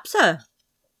slaps her.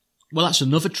 Well, that's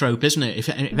another trope, isn't it? If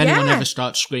anyone ever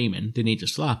starts screaming, they need a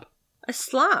slap. A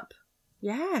slap?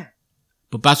 Yeah.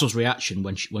 But Basil's reaction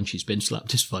when she's been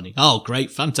slapped is funny. Oh,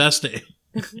 great, fantastic.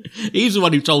 He's the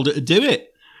one who told her to do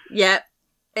it. Yeah.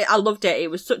 I loved it.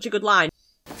 It was such a good line.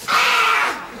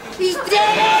 He's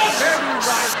dead!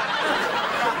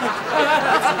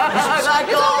 Oh my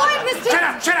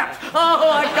God! Shut up! Oh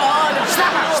my God!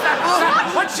 Slap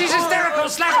her! Once she's hysterical,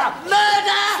 slap her!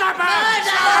 Murder! Slap her!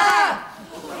 Murder!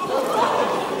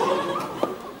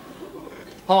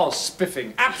 Oh,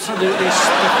 spiffing. Absolutely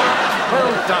spiffing.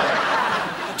 Well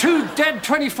done. 2 dead,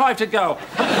 25 to go.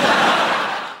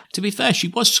 To be fair, she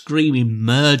was screaming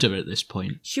murder at this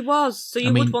point. She was, so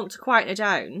you would want to quieten her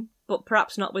down, but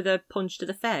perhaps not with a punch to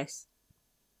the face.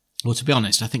 Well, to be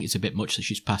honest, I think it's a bit much that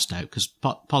she's passed out, because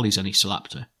Polly's only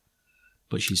slapped her.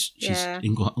 But she's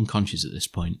unconscious at this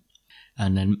point.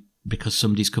 And then, because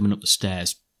somebody's coming up the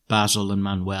stairs, Basil and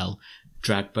Manuel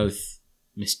drag both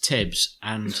Miss Tibbs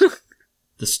and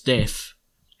the stiff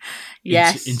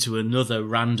into another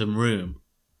random room.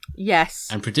 Yes.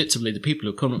 And predictably, the people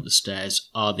who come up the stairs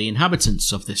are the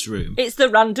inhabitants of this room. It's the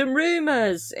random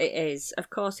rumours. It is. Of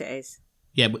course it is.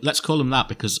 Yeah, but let's call them that,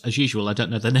 because, as usual, I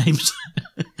don't know their names.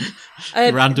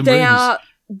 Random rumours.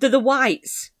 They're the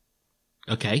Whites.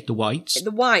 Okay, the Whites.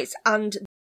 The Whites. And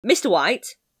Mr. White,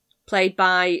 played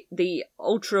by the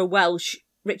ultra-Welsh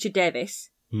Richard Davis,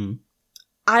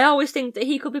 I always think that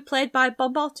he could be played by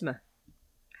Bob Mortimer.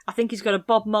 I think he's got a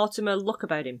Bob Mortimer look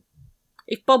about him.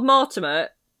 If Bob Mortimer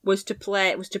was to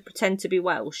pretend to be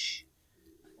Welsh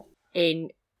in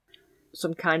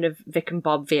some kind of Vic and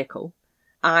Bob vehicle,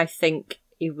 I think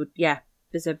he would,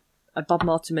 there's a Bob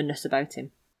Mortimer-ness about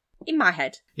him. In my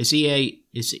head. Is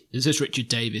this Richard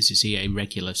Davis? Is he a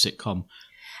regular sitcom?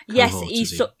 Yes,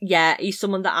 he's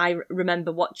someone that I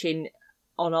remember watching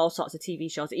on all sorts of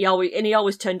TV shows. He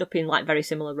always turned up in like very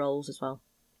similar roles as well.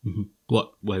 Mm-hmm.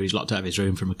 What? Where he's locked out of his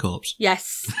room from a corpse?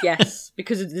 Yes,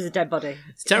 because there's a dead body.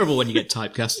 It's terrible when you get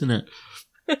typecast, isn't it?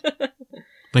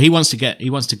 But he wants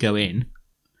to go in.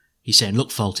 He's saying, "Look,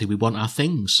 Fawlty, we want our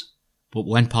things." But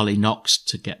when Polly knocks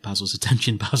to get Basil's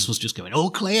attention, Basil's just going, "All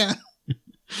clear."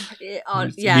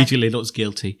 Immediately looks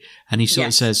guilty, and he sort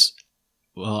of says,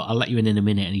 "Well, I'll let you in a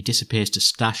minute," and he disappears to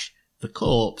stash the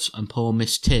corpse and poor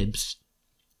Miss Tibbs.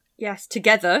 Yes,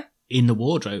 together. In the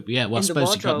wardrobe, yeah. Well, I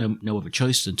suppose he's got no other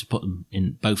choice than to put them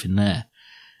both in there.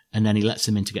 And then he lets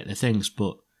them in to get their things,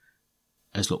 but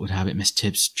as luck would have it, Miss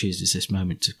Tibbs chooses this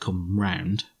moment to come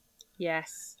round.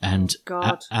 Yes. And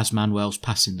as Manuel's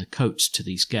passing the coats to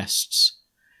these guests,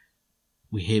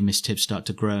 we hear Miss Tibbs start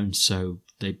to groan, so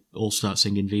they all start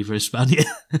singing Viva España.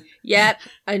 Yep,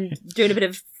 and doing a bit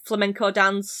of flamenco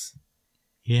dance.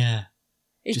 Yeah.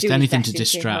 Just anything to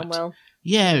distract. Manuel.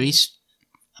 Yeah,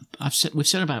 we've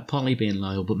said about Polly being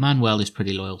loyal, but Manuel is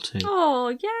pretty loyal too.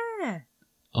 Oh, yeah.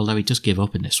 Although he does give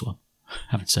up in this one.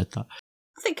 Having said that.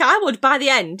 I think I would by the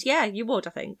end. Yeah, you would, I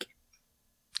think.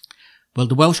 Well,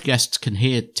 the Welsh guests can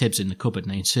hear Tibbs in the cupboard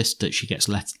and they insist that she gets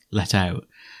let out.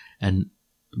 And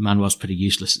Manuel's pretty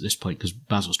useless at this point because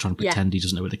Basil's trying to pretend he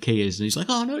doesn't know where the key is, and he's like,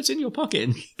 "Oh no, it's in your pocket,"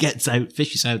 and he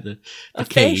fishes out the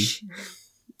key. Fish?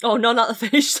 Oh no, not the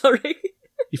fish. Sorry.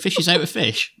 He fishes out a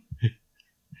fish.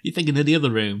 You're thinking of the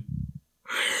other room.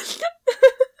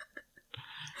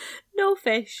 No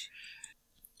fish.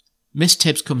 Miss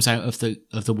Tibbs comes out of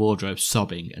the wardrobe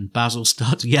sobbing, and Basil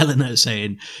starts yelling at her,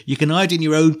 saying, "You can hide in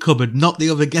your own cupboard, not the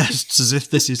other guests," as if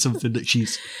this is something that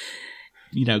she's,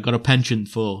 got a penchant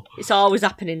for. It's always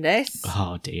happening, this.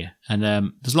 Oh dear. And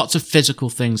there's lots of physical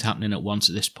things happening at once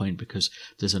at this point, because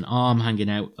there's an arm hanging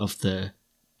out of the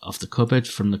cupboard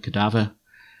from the cadaver.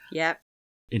 Yeah.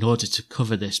 In order to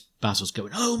cover this, Basil's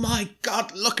going, "Oh my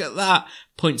God, look at that!"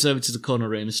 Points over to the corner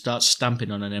room and starts stamping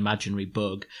on an imaginary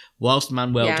bug, whilst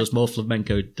Manuel does more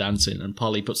flamenco dancing and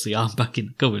Polly puts the arm back in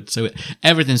the cupboard. So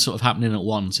everything's sort of happening at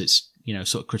once. It's,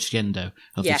 sort of crescendo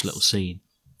of this little scene.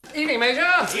 Evening, Major.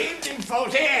 Evening,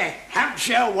 Faulty.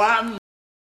 Hampshire 1.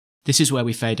 This is where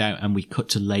we fade out and we cut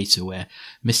to later, where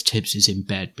Miss Tibbs is in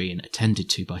bed being attended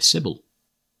to by Sybil.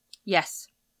 Yes.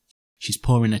 She's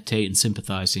pouring her tea and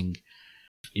sympathising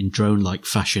in drone-like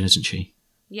fashion, isn't she?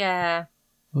 Yeah.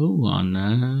 Oh, I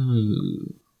know.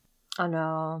 I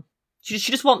know. She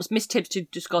just wants Miss Tibbs to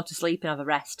just go to sleep and have a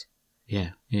rest.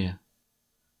 Yeah.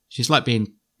 She's like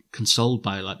being consoled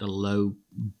by like the low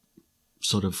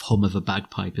sort of hum of a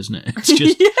bagpipe, isn't it? It's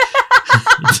just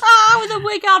with a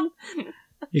wig on.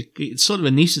 It's sort of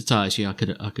anaesthetised,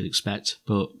 I could expect,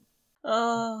 but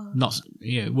not.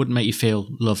 It wouldn't make you feel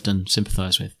loved and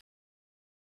sympathised with.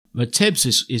 But Tibbs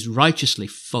is righteously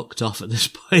fucked off at this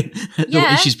point at the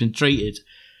way she's been treated.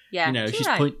 Yeah, she's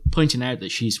right. pointing out that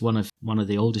she's one of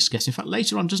the oldest guests. In fact,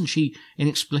 later on, doesn't she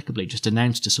inexplicably just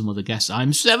announce to some other guests,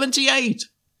 "I'm 78"?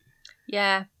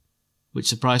 Yeah. Which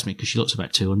surprised me because she looks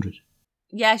about 200.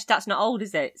 Yeah, that's not old,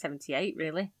 is it? 78,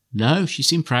 really? No, she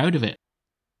seemed proud of it.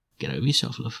 Get over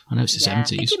yourself, love. I know it's the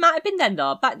 70s. I think it might have been then,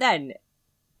 though. Back then,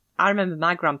 I remember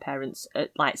my grandparents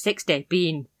at like 60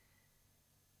 being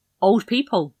old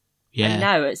people. Yeah. And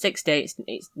now at 60,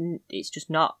 it's just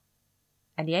not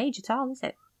any age at all, is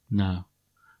it? No.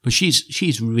 But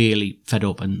she's really fed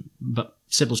up, but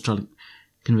Sybil's trying to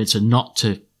convince her not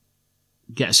to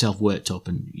get herself worked up,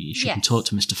 and she can talk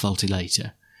to Mr. Faulty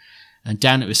later. And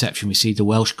down at reception, we see the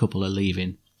Welsh couple are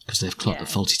leaving because they've clocked that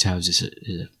Faulty Towers is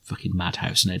a fucking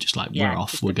madhouse, and they're just like, "We're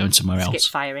off, we're going somewhere else."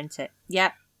 Fire, isn't it?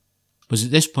 Yeah. Was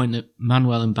at this point that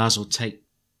Manuel and Basil take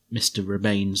Mr.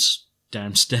 Remains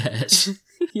downstairs.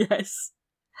 Yes.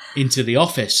 Into the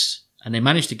office, and they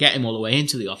manage to get him all the way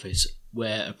into the office,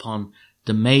 whereupon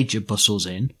the Major bustles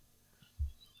in.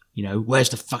 Where's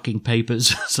the fucking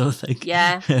papers, sort of thing.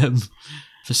 Yeah.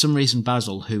 For some reason,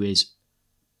 Basil, who is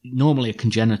normally a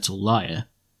congenital liar,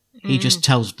 he just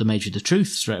tells the Major the truth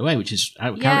straight away, which is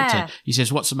out of character. He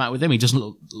says, "What's the matter with him? He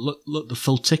doesn't look the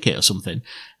full ticket or something."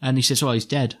 And he says, "Oh, he's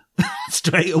dead."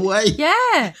 Straight away.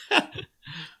 Yeah.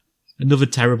 Another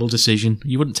terrible decision.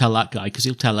 You wouldn't tell that guy because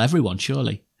he'll tell everyone,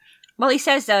 surely. Well, he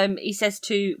says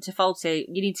to Faulty,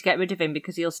 "You need to get rid of him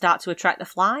because he'll start to attract the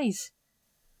flies."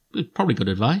 Probably good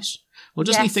advice. Well,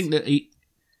 doesn't he think that he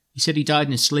said he died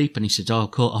in his sleep, and he said, "Oh,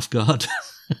 caught off guard."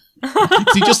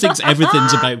 He just thinks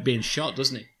everything's about being shot,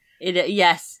 doesn't he?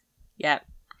 Yes. Yeah.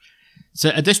 So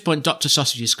at this point, Dr.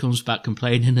 Sausages comes back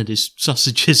complaining that his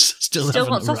sausages still haven't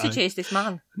want arrived. sausages, this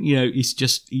man. He's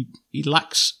just, he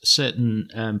lacks certain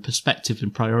perspective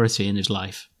and priority in his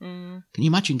life. Can you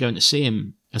imagine going to see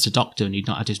him as a doctor and he'd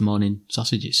not had his morning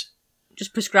sausages?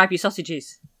 Just prescribe your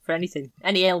sausages for anything,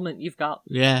 any ailment you've got.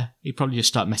 Yeah, he'd probably just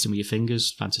start messing with your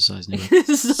fingers, fantasising about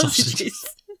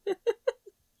sausages.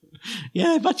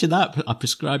 Yeah, imagine that. I'll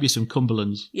prescribe you some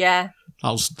Cumberlands. Yeah.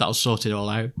 That'll sort it all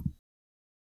out.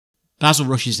 Basil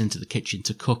rushes into the kitchen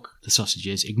to cook the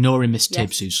sausages, ignoring Miss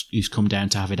Tibbs, who's come down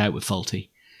to have it out with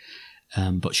Faulty.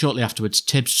 But shortly afterwards,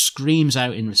 Tibbs screams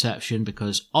out in reception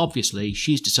because obviously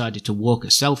she's decided to walk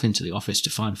herself into the office to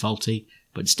find Faulty,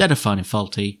 but instead of finding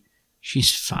Faulty,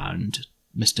 she's found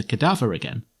Mr. Cadaver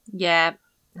again. Yeah.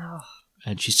 Oh.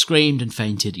 And she screamed and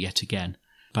fainted yet again.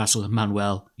 Basil and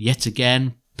Manuel, yet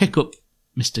again, pick up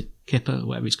Mr. Kipper,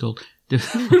 whatever he's called.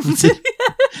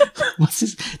 What's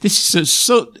this? This is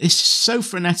so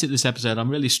frenetic, this episode. I'm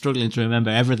really struggling to remember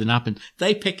everything happened.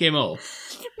 They pick him up.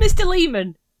 Mr.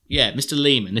 Lehman. Yeah, Mr.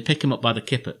 Lehman. They pick him up by the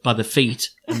kipper, by the feet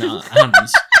and the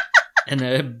hands. And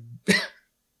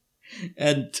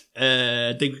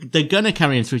they're going to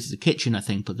carry him through to the kitchen, I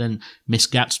think, but then Miss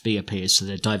Gatsby appears, so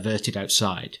they're diverted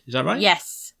outside. Is that right?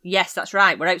 Yes, that's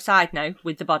right. We're outside now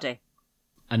with the body.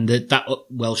 And that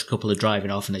Welsh couple are driving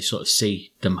off, and they sort of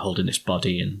see them holding this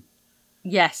body and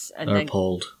yes, and are then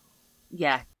appalled.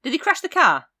 Yeah. Did he crash the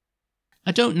car?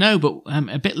 I don't know, but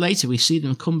a bit later we see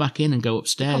them come back in and go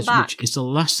upstairs, which is the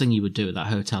last thing you would do at that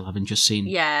hotel, having just seen...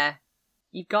 Yeah.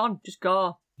 You've gone. Just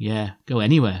go. Yeah, go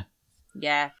anywhere.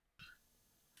 Yeah.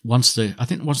 Once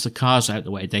the car's out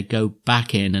the way, they go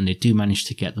back in and they do manage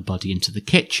to get the body into the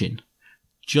kitchen.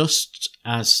 Just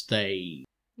as they...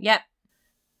 Yep.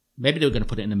 Maybe they were going to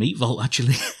put it in a meat vault,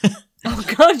 actually. Oh,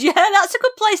 God, yeah, that's a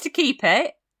good place to keep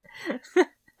it.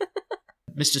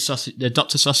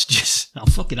 Dr. Sausages,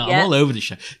 I'm all over the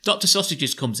show. Dr.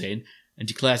 Sausages comes in and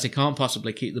declares they can't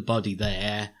possibly keep the body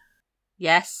there.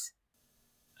 Yes.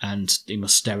 And he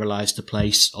must sterilise the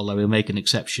place, although he'll make an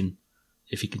exception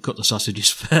if he can cut the sausages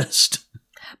first.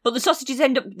 But the sausages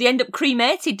end up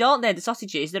cremated, don't they? The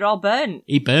sausages, they're all burnt.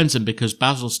 He burns them because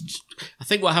Basil's... I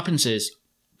think what happens is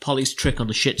Polly's trick on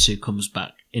the Shih Tzu comes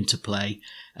back into play,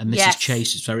 and Mrs.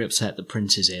 Chase is very upset that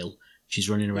Prince is ill. She's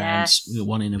running around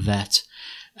wanting a vet.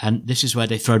 And this is where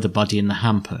they throw the body in the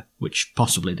hamper, which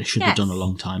possibly they should have done a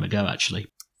long time ago, actually.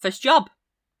 First job.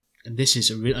 And this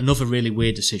is another really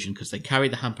weird decision, because they carry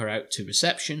the hamper out to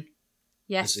reception.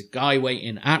 Yes. There's a guy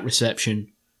waiting at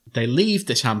reception. They leave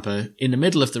this hamper in the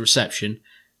middle of the reception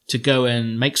to go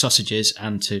and make sausages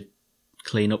and to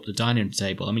clean up the dining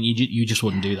table. I mean, you just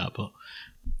wouldn't do that, but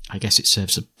I guess it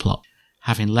serves a plot.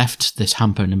 Having left this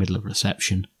hamper in the middle of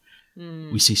reception,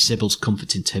 we see Sybil's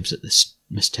comforting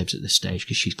Miss Tibbs at this stage,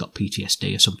 because she's got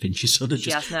PTSD or something. She's sort of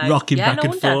just rocking back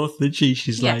and forth, and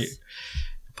she's like,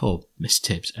 poor Miss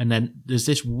Tibbs. And then there's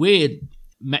this weird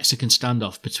Mexican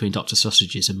standoff between Dr.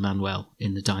 Sausages and Manuel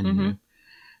in the dining room,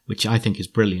 which I think is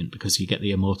brilliant, because you get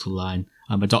the immortal line,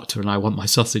 "I'm a doctor and I want my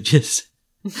sausages."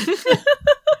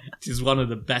 This is one of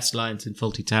the best lines in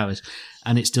Fawlty Towers,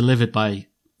 and it's delivered by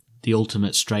the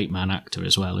ultimate straight man actor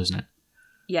as well, isn't it?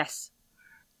 Yes.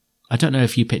 I don't know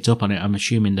if you picked up on it. I'm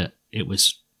assuming that it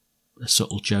was a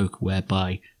subtle joke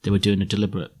whereby they were doing a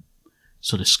deliberate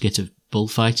sort of skit of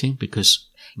bullfighting, because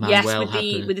Manuel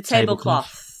had with the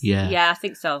tablecloth. Yeah, I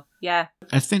think so. Yeah,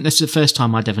 I think this is the first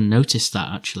time I'd ever noticed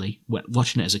that. Actually,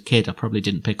 watching it as a kid, I probably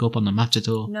didn't pick up on the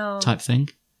Matador type thing.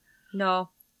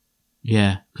 No.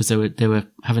 Yeah, because they were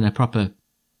having a proper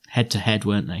head to head,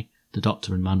 weren't they? The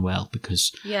Doctor and Manuel,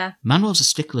 because Manuel's a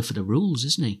stickler for the rules,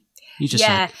 isn't he?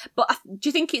 But do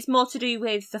you think it's more to do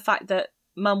with the fact that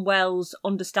Manuel's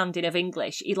understanding of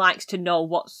English, he likes to know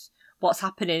what's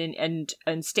happening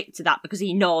and stick to that, because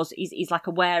he knows he's like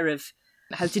aware of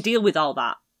how to deal with all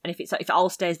that, and if it all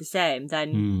stays the same,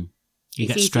 then he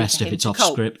gets stressed if it's off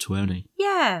script, won't he?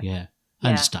 Yeah. I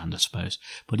understand, I suppose,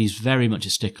 but he's very much a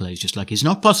stickler. He's just like, it's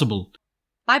not possible.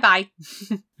 Bye.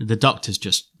 The Doctor's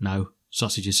just no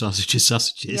sausages.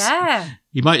 Yeah.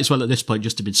 He might as well at this point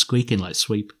just have been squeaking like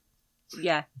Sweep.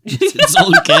 Yeah. It's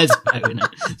all he cares about, isn't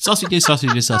it?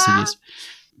 Sausages.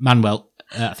 Manuel,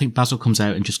 I think Basil comes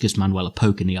out and just gives Manuel a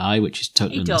poke in the eye, which is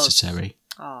totally unnecessary.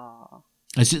 Aww.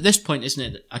 It's at this point,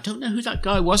 isn't it? I don't know who that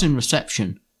guy was in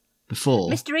reception before.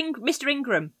 Mr.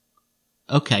 Ingram.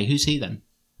 Okay, who's he then?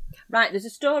 Right, there's a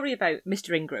story about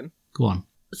Mr. Ingram. Go on.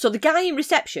 So the guy in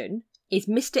reception is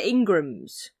Mr.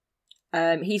 Ingrams.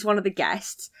 He's one of the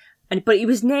guests. But he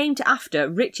was named after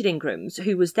Richard Ingrams,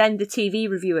 who was then the TV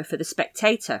reviewer for The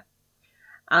Spectator.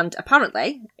 And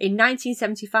apparently, in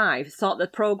 1975, thought the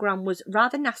programme was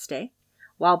rather nasty,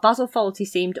 while Basil Fawlty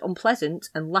seemed unpleasant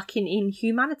and lacking in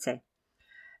humanity.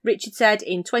 Richard said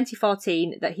in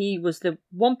 2014 that he was the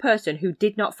one person who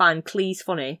did not find Cleese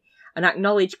funny, and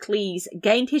acknowledged Cleese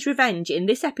gained his revenge in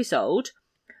this episode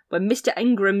when Mr.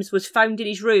 Ingrams was found in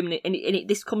his room, and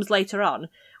this comes later on,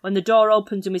 when the door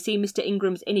opens and we see Mr.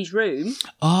 Ingrams in his room.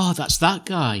 Oh, that's that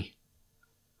guy.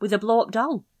 With a blow-up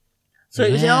doll. So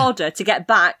it was in order to get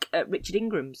back at Richard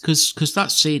Ingrams. Because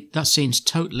that scene's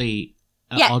totally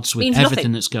at odds with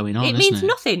everything that's going on, It means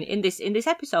nothing in this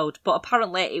episode, but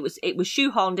apparently it was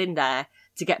shoehorned in there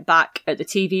to get back at the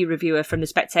TV reviewer from The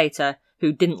Spectator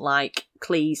who didn't like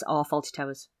Cleese or Fawlty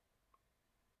Towers.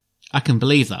 I can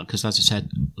believe that, because as I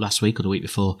said last week or the week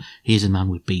before, he's a man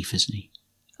with beef, isn't he?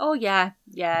 Oh, yeah.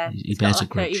 He bears a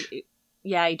grudge.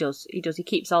 He does. He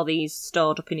keeps all these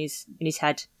stored up in his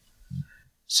head.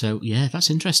 So, yeah, that's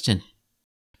interesting.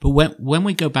 But when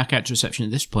we go back out to reception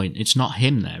at this point, it's not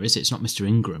him there, is it? It's not Mr.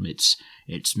 Ingram. It's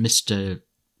Mr.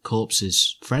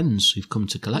 Corpse's friends who've come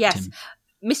to collect him.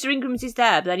 Yes, Mr. Ingrams is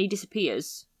there, but then he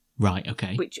disappears. Right,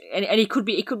 okay. And he could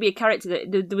be a character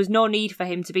that there was no need for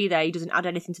him to be there. He doesn't add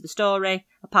anything to the story,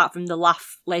 apart from the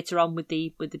laugh later on with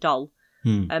the doll.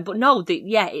 But no,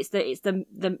 it's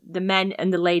the men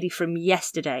and the lady from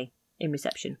yesterday in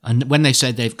reception. And when they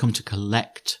say they've come to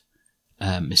collect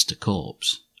Mr.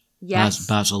 Corpse, yes,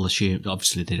 Basil assumes,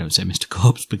 obviously they don't say Mr.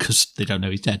 Corpse because they don't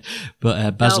know he's dead,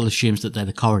 but Basil assumes that they're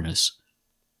the coroners.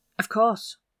 Of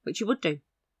course, which you would do.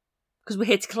 Because we're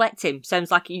here to collect him.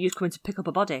 Sounds like you're just coming to pick up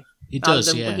a body. It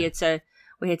does, yeah.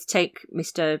 We're here to take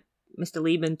Mr.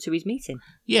 Lehman to his meeting.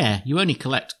 Yeah, you only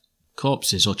collect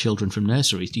corpses or children from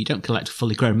nurseries. You don't collect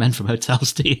fully grown men from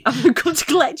hotels, do you? I've come to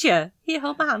collect you. Here,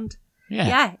 hold my hand.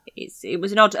 Yeah. It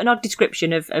was an odd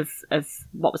description of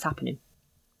what was happening.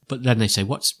 But then they say,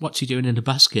 what's he doing in the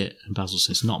basket? And Basil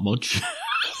says, not much.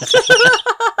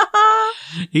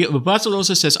 Basil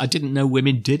also says, I didn't know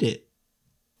women did it.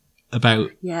 About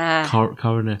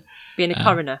coroner. Being a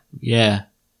coroner. Yeah.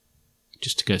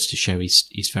 Just goes to show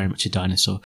he's very much a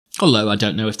dinosaur. Although I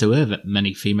don't know if there were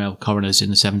many female coroners in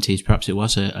the 70s. Perhaps it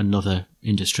was another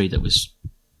industry that was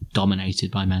dominated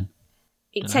by men.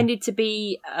 It tended to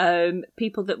be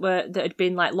people that had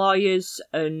been like lawyers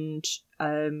and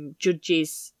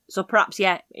judges. So perhaps,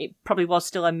 it probably was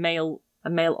still a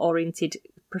male-oriented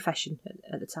profession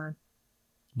at the time.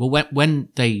 Well, when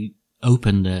they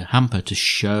opened the hamper to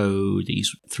show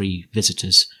these 3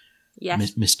 visitors,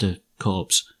 Mr.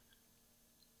 Corpse,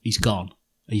 he's gone.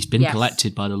 He's been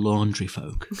collected by the laundry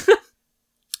folk.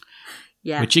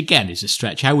 Yeah. Which again is a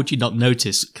stretch. How would you not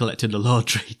notice collecting the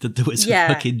laundry that there was a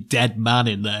fucking dead man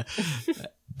in there?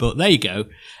 But there you go.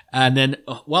 And then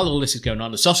while all this is going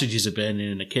on, the sausages are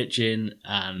burning in the kitchen,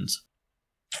 and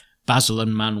Basil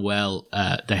and Manuel,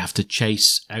 they have to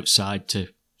chase outside to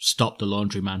stop the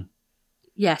laundryman.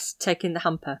 Yes, taking the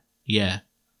hamper. Yeah.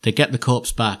 They get the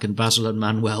corpse back, and Basil and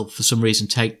Manuel, for some reason,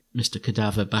 take Mr.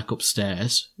 Cadaver back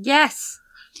upstairs. Yes.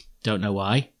 Don't know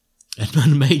why.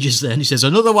 And Major's there, and he says,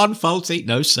 another one faulty.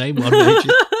 No, same one, Major.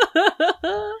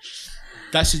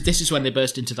 This is when they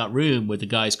burst into that room where the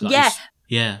guy's got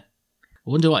I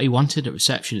wonder what he wanted at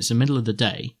reception. It's the middle of the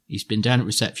day. He's been down at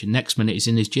reception. Next minute, he's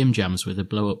in his gym jams with a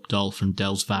blow-up doll from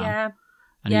Dell's van. Yeah.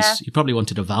 And he probably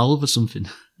wanted a valve or something.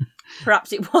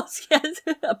 Perhaps it was, yes.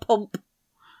 A pump.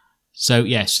 So,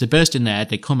 yes, they burst in there.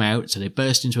 They come out. So they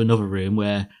burst into another room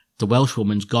where the Welsh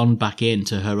woman's gone back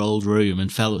into her old room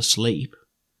and fell asleep.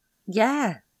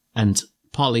 Yeah. And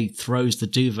Polly throws the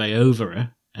duvet over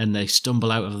her, and they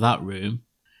stumble out of that room.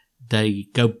 They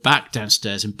go back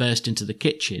downstairs and burst into the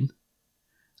kitchen.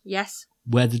 Yes.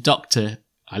 Where the doctor,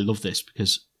 I love this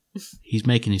because he's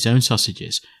making his own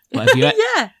sausages. But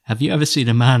have you ever seen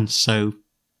a man so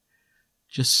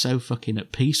fucking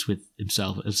at peace with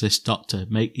himself as this doctor?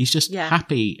 He's just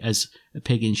happy as a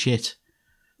pig in shit.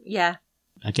 Yeah.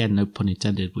 Again, no pun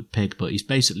intended with pig, but he's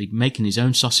basically making his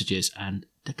own sausages, and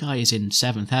the guy is in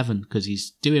seventh heaven because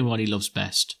he's doing what he loves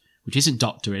best, which isn't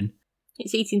doctoring.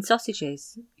 It's eating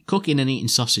sausages. Cooking and eating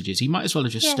sausages. He might as well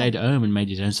have just stayed at home and made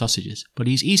his own sausages. But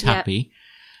he's happy.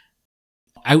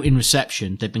 Out in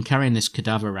reception, they've been carrying this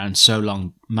cadaver around so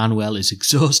long, Manuel is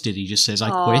exhausted. He just says, I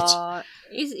quit.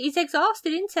 He's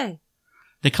exhausted, isn't he?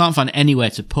 They can't find anywhere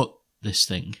to put this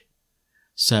thing.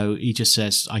 So he just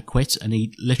says, I quit, and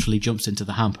he literally jumps into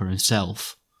the hamper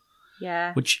himself.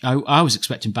 Yeah. Which I was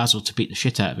expecting Basil to beat the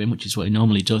shit out of him, which is what he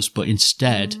normally does, but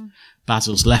instead,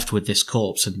 Basil's left with this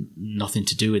corpse and nothing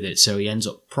to do with it, so he ends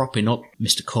up propping up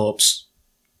Mr. Corpse.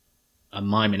 I'm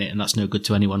miming it, and that's no good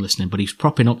to anyone listening, but he's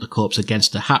propping up the corpse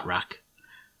against a hat rack.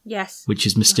 Yes. Which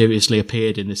has mysteriously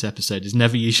appeared in this episode. It's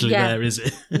never usually there, is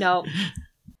it? No.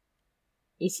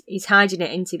 He's hiding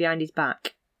it into behind his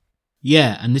back.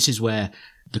 Yeah, and this is where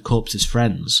the corpse's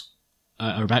friends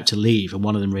are about to leave, and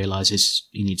one of them realises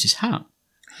he needs his hat,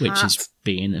 which is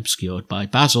being obscured by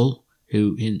Basil,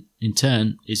 who in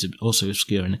turn is also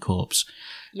obscuring the corpse.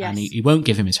 Yes. And he won't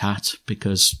give him his hat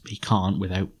because he can't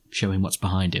without showing what's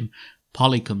behind him.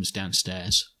 Polly comes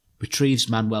downstairs, retrieves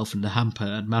Manuel from the hamper,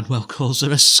 and Manuel calls her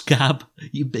a scab.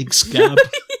 You big scab.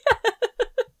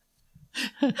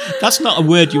 That's not a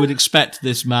word you would expect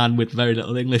this man with very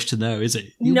little English to know, is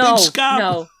it? You big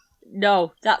scab.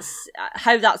 No. That's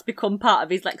how that's become part of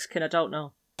his lexicon. I don't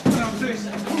know. Back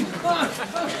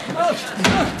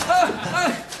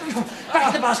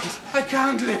to the basket. I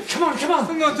can't lift. Come on.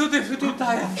 I'm not too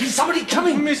tired. Is somebody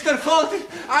coming? Mr. Faulty,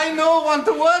 I don't want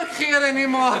to work here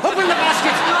anymore. Open the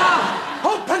basket.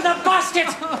 Open the basket.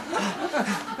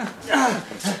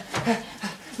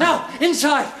 Now,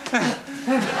 inside.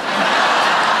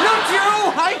 Not you!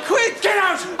 I quit! Get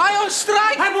out! I on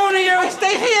strike! I'm warning you! I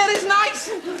stay here is nice!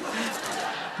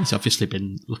 He's obviously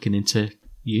been looking into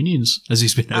unions as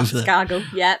he's been over there. Scargo,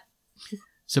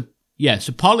 yeah.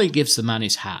 So Polly gives the man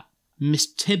his hat. Miss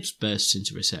Tibbs bursts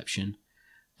into reception.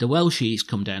 The Welshies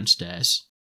come downstairs.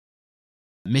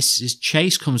 Mrs.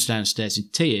 Chase comes downstairs in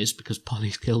tears because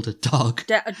Polly's killed a dog.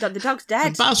 The dog's dead.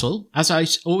 And Basil, as I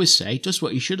always say, does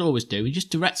what you should always do. He just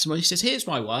directs someone. He says, here's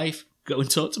my wife. Go and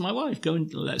talk to my wife. Go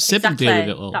and let Sibyl deal with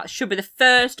it all. That should be the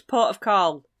first port of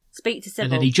call. Speak to Sybil.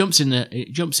 And then he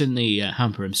jumps in the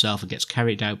hamper himself and gets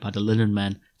carried out by the linen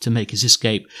men to make his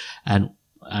escape. And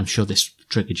I'm sure this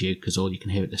triggered you because all you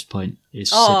can hear at this point is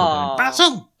Sybil going,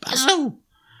 Basil! Basil!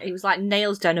 It was like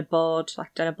nails down a board,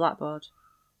 like down a blackboard.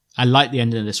 I like the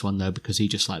ending of this one though because he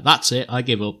just like, that's it, I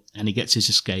give up, and he gets his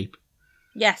escape.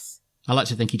 Yes. I like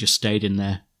to think he just stayed in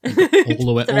there all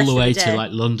the way to day.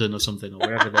 like London or something, or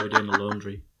wherever they were doing the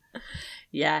laundry.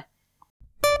 Yeah.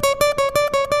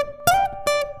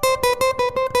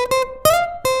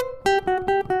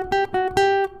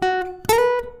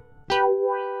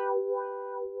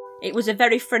 It was a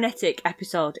very frenetic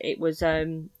episode. It was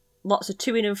lots of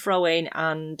to-ing and fro-ing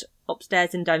and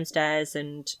upstairs and downstairs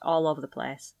and all over the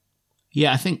place.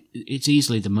 Yeah, I think it's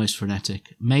easily the most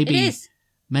frenetic. It is.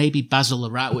 Maybe Basil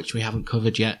the Rat, which we haven't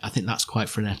covered yet. I think that's quite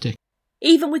frenetic.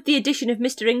 Even with the addition of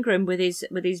Mr. Ingram with his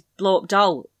blow-up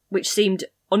doll, which seemed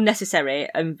unnecessary,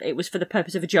 and it was for the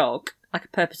purpose of a joke, like a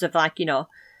purpose of like, no,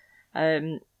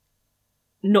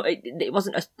 it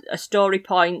wasn't a story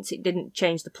point. It didn't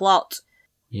change the plot.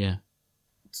 Yeah.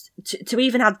 To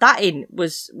even add that in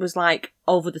was like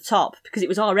over the top because it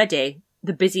was already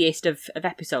the busiest of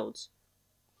episodes.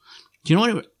 Do you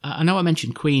know what? I know I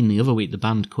mentioned Queen the other week, the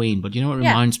band Queen, but do you know what it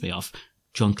reminds me of?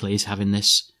 John Cleese having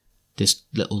this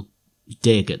little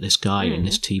dig at this guy and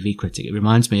this TV critic. It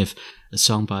reminds me of a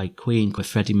song by Queen where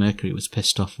Freddie Mercury was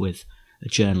pissed off with a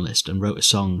journalist and wrote a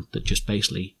song that just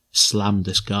basically slammed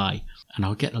this guy. And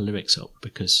I'll get the lyrics up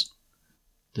because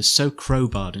they're so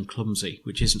crowbarred and clumsy,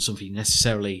 which isn't something you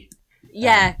necessarily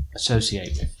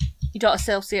associate with. You don't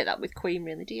associate that with Queen,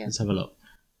 really, do you? Let's have a look.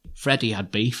 Freddie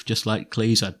had beef, just like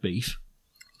Cleese had beef.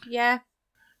 Yeah.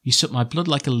 You suck my blood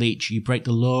like a leech, you break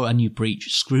the law and you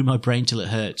breach, screw my brain till it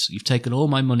hurts, you've taken all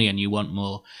my money and you want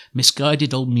more.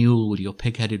 Misguided old mule with your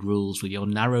pig-headed rules, with your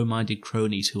narrow-minded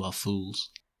cronies who are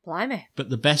fools. Blimey. But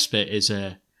the best bit is,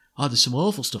 there's some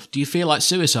awful stuff. Do you feel like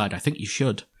suicide? I think you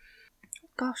should.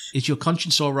 Gosh. Is your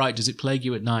conscience all right? Does it plague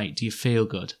you at night? Do you feel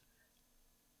good?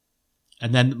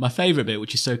 And then my favourite bit,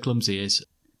 which is so clumsy, is,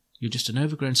 you're just an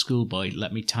overgrown schoolboy,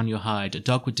 let me tan your hide, a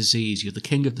dog with disease, you're the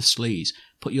king of the sleaze.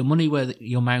 Put your money where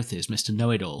your mouth is, Mr.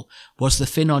 Know-It-All. Was the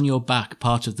fin on your back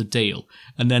part of the deal?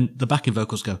 And then the backing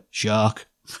vocals go, shark.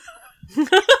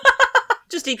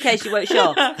 Just in case you weren't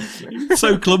sure.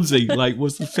 So clumsy, like,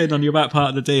 was the fin on your back part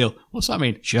of the deal? What's that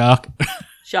mean? Shark.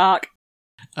 Shark.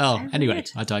 Oh, anyway,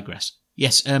 weird. I digress.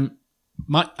 Yes, I don't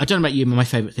know about you, but my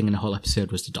favourite thing in the whole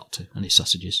episode was the Doctor and his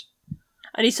sausages.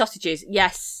 And his sausages,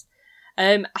 yes.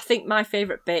 I think my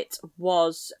favourite bit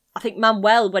was,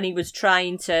 Manuel, when he was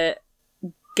trying to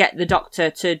get the Doctor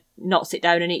to not sit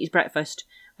down and eat his breakfast,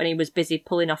 when he was busy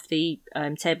pulling off the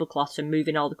tablecloth and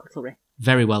moving all the cutlery.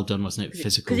 Very well done, wasn't it?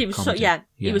 Physical Because he was comedy.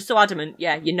 he was so adamant.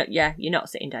 You're not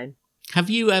sitting down. Have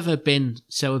you ever been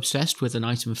so obsessed with an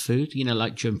item of food,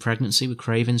 like during pregnancy with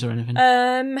cravings or anything,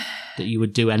 that you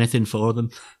would do anything for them?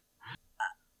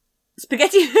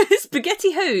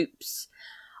 Spaghetti hoops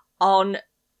on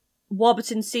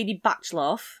Warburton seedy batch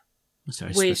loaf. That's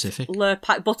very with specific.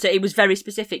 Lurpak butter. It was very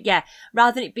specific, yeah.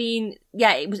 Rather than it being,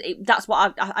 that's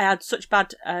what I had such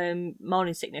bad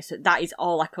morning sickness that is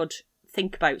all I could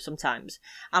think about sometimes.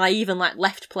 And I even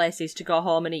left places to go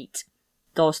home and eat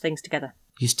those things together.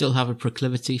 Do you still have a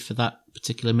proclivity for that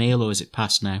particular meal, or is it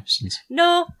past now?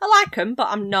 No, I like them, but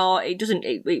I'm not. It doesn't.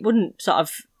 It wouldn't sort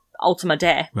of alter my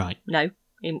day. Right. No,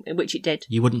 in which it did.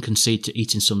 You wouldn't concede to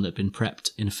eating some that had been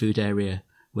prepped in a food area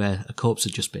where a corpse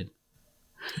had just been.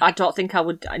 I don't think I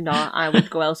would. No, I would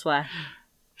go elsewhere.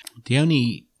 The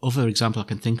only other example I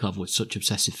can think of with such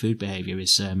obsessive food behaviour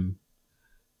is the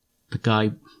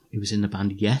guy who was in the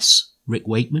band Yes, Rick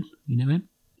Wakeman. You know him?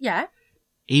 Yeah.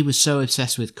 He was so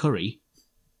obsessed with curry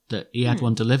that he had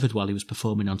one delivered while he was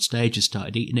performing on stage and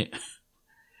started eating it.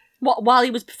 What, while he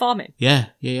was performing? Yeah.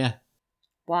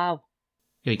 Wow.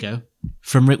 Here we go.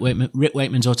 From Rick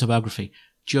Wakeman's autobiography.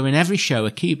 During every show,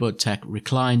 a keyboard tech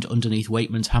reclined underneath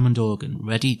Wakeman's Hammond organ,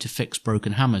 ready to fix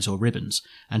broken hammers or ribbons,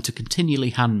 and to continually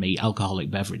hand me alcoholic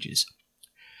beverages.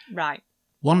 Right.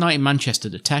 One night in Manchester,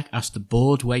 the tech asked the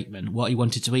bored Wakeman what he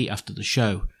wanted to eat after the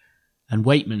show, and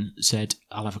Wakeman said,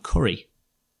 "I'll have a curry."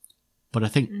 But I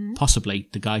think possibly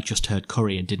the guy just heard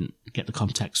curry and didn't get the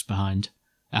context behind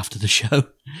after the show.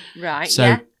 Right,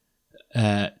 so,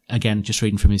 again, just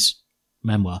reading from his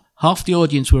memoir, half the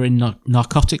audience were in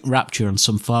narcotic rapture on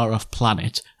some far-off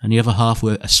planet, and the other half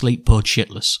were asleep, bored,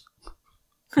 shitless.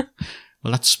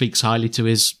 Well, that speaks highly to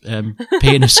his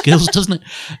pianist skills, doesn't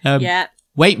it? Yeah.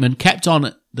 Wakeman kept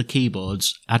on the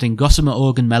keyboards, adding gossamer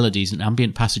organ melodies and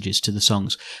ambient passages to the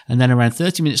songs, and then around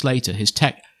 30 minutes later, his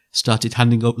tech started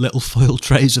handing up little foil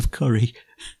trays of curry.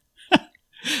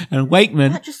 And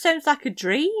Wakeman... That just sounds like a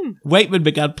dream. Wakeman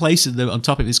began placing them on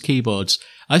top of his keyboards.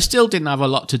 I still didn't have a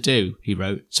lot to do, he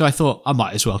wrote, so I thought I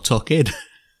might as well tuck in.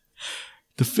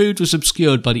 The food was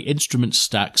obscured by the instrument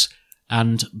stacks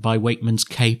and by Wakeman's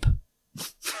cape.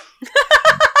 Is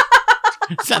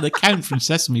that the Count from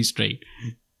Sesame Street?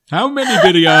 How many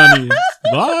biryanis?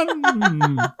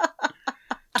 1,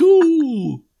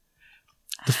 2.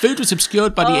 The food was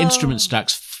obscured by the instrument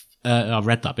stacks. I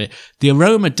read that bit. The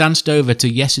aroma danced over to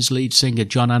Yes's lead singer,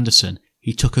 John Anderson.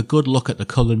 He took a good look at the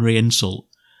culinary insult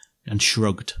and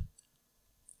shrugged.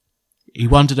 He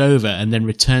wandered over and then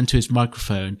returned to his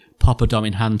microphone, poppadom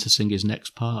in hand, to sing his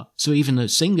next part. So even the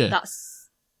singer...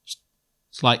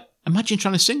 It's like, imagine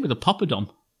trying to sing with a poppadom.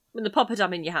 With the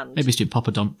poppadom in your hand. Maybe it's doing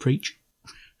poppadom preach.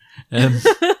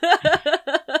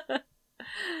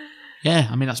 Yeah,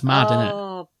 I mean, that's mad, isn't it?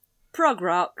 Oh, prog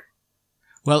rock.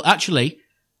 Well, actually,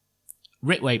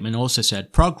 Rick Wakeman also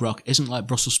said, prog rock isn't like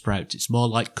Brussels sprouts, it's more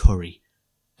like curry.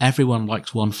 Everyone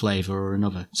likes one flavour or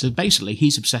another. So basically,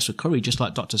 he's obsessed with curry, just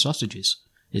like Dr. Sausages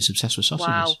is obsessed with sausages.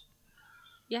 Wow.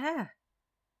 Yeah.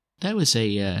 There was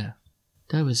a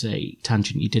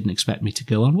tangent you didn't expect me to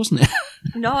go on, wasn't it?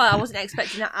 No, I wasn't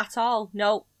expecting that at all.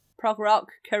 No, prog rock,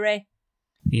 curry,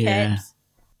 yeah. capes.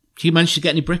 Did you manage to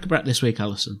get any bric-a-brac this week,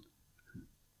 Alison?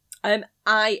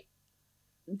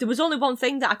 There was only one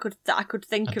thing that I could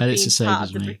think of. I bet it's being the same part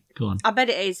as of me. Go on. I bet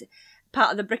it is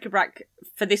part of the bric-a-brac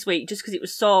for this week, just because it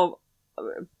was so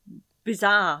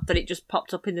bizarre that it just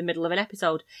popped up in the middle of an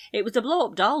episode. It was the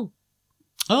blow-up doll.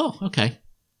 Oh, okay.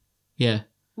 Yeah.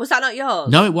 Was that not yours?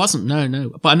 No, it wasn't. No.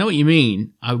 But I know what you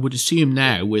mean. I would assume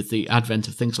now, with the advent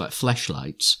of things like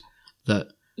fleshlights, that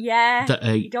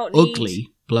a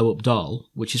ugly blow-up doll,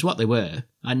 which is what they were.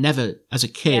 I never, as a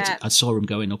kid, I saw him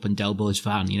going up in Del Boy's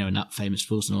van, in that famous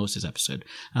Fools and Horses episode.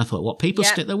 And I thought, what, people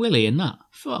stick their willy in that?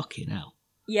 Fucking hell.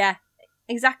 Yeah,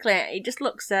 exactly. It just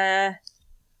looks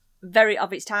very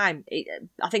of its time.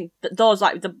 I think that those,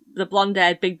 like the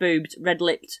blonde-haired, big-boobed,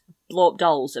 red-lipped blow-up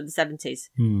dolls of the 70s.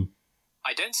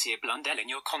 I don't see a Blundell in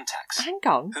your contacts. Hang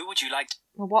on. Who would you like to...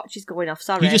 My watch is going off,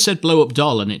 sorry. You just said blow-up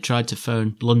doll and it tried to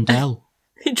phone Blundell.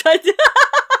 It tried to...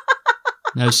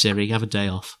 No, Siri, have a day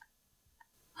off.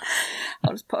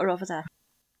 I'll just put her over there.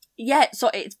 Yeah, so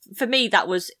for me, that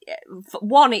was...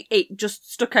 One, it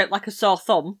just stuck out like a sore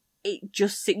thumb. It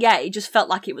just felt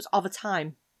like it was of a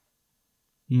time.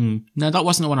 No, that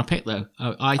wasn't the one I picked, though.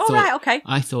 I thought, right, okay.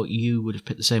 I thought you would have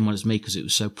picked the same one as me because it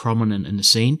was so prominent in the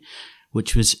scene,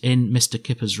 which was in Mr.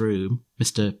 Kipper's room,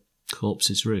 Mr.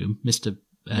 Corpse's room, Mr.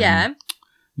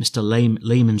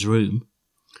 Lehman's room.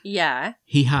 Yeah.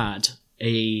 He had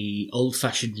a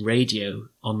old-fashioned radio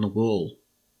on the wall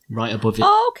right above it,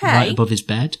 right above his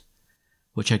bed,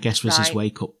 which I guess was his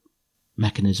wake-up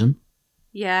mechanism.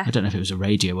 Yeah. I don't know if it was a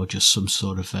radio or just some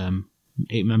sort of...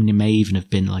 it may even have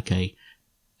been like a...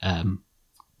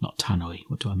 not tannoy,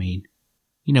 what do I mean?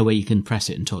 Where you can press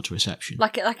it and talk to reception.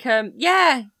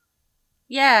 Yeah.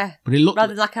 But it looked...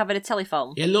 Rather than like having a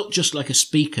telephone. It looked just like a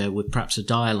speaker with perhaps a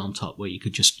dial on top where you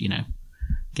could just,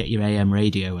 get your AM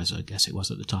radio, as I guess it was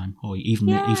at the time. Or even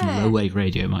low-wave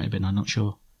radio might have been, I'm not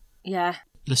sure. Yeah.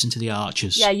 Listen to the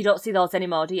Archers. Yeah, you don't see those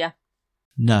anymore, do you?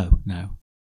 No.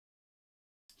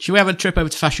 Shall we have a trip over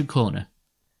to Fashion Corner?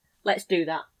 Let's do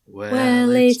that. Well,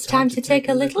 it's time to take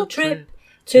a little trip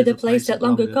to the place that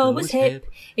long ago was hip.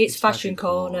 It's Fashion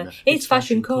Corner, it's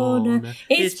Fashion Corner,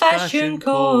 it's Fashion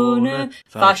Corner,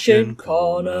 Fashion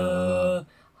Corner.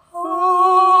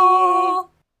 Oh.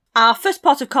 Our first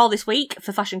port of call this week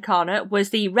for Fashion Corner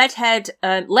was the red-haired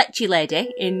lechy lady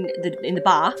in the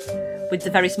bar with the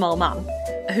very small man,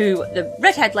 the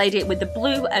red-haired lady with the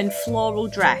blue and floral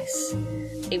dress.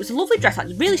 It was a lovely dress, like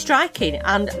really striking,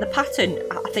 and the pattern,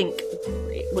 I think,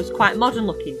 it was quite modern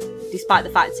looking, despite the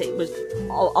fact it was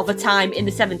of a time in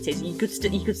the 70s. You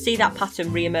could see that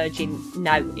pattern re-emerging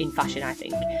now in fashion, I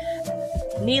think.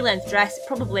 Knee-length dress,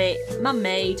 probably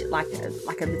man-made, like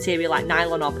a material like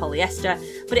nylon or polyester,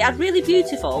 but it had really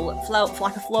beautiful,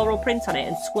 like a floral print on it,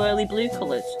 and swirly blue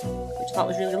colours, which I thought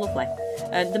was really lovely.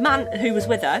 The man who was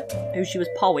with her, who she was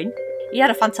powing, he had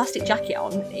a fantastic jacket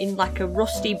on in like a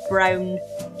rusty brown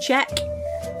check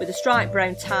with a striped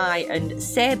brown tie and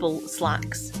sable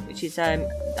slacks, which is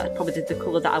probably the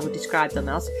colour that I would describe them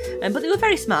as. But they were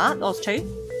very smart, those two.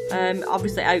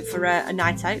 Obviously out for a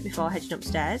night out before heading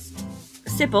upstairs.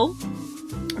 Sybil,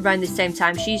 around the same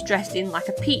time, she's dressed in like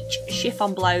a peach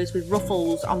chiffon blouse with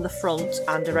ruffles on the front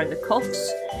and around the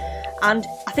cuffs. And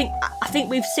I think think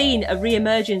we've seen a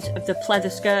re-emergence of the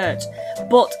pleather skirt,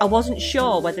 but I wasn't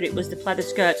sure whether it was the pleather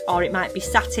skirt or it might be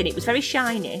satin. It was very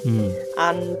shiny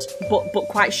and but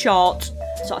quite short,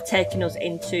 sort of taking us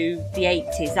into the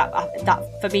 80s.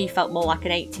 That for me felt more like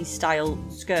an 80s style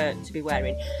skirt to be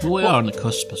wearing. Well, we are on the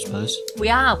cusp, I suppose. We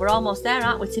are. We're almost there,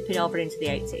 aren't we? Tipping over into the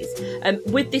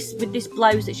 80s. With this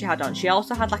blouse that she had on, she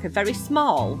also had like a very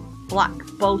small black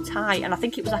bow tie, and I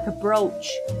think it was like a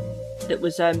brooch that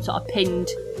was sort of pinned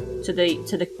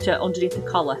to underneath the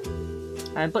collar.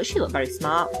 But she looked very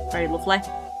smart, very lovely.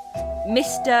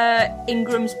 Mr.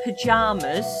 Ingram's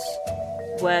pyjamas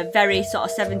were very sort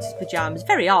of 70s pyjamas.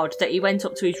 Very odd that he went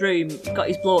up to his room, got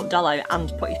his blow-up doll out and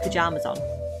put his pyjamas on.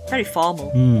 Very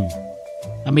formal.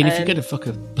 I mean, if you're going to fuck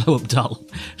a blow-up doll,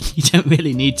 you don't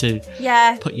really need to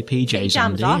put your PJs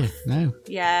on, do you? Off. No.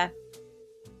 Yeah.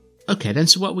 Okay, then,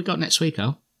 so what have we got next week,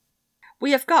 Al?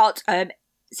 We have got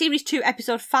Series 2,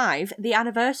 Episode 5, The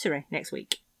Anniversary, next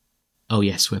week. Oh,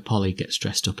 yes, where Polly gets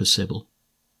dressed up as Sybil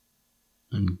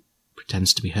and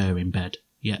pretends to be her in bed.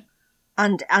 Yeah.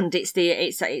 And it's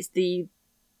the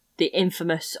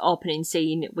infamous opening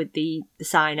scene with the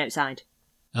sign outside.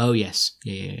 Oh, yes.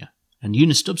 Yeah. And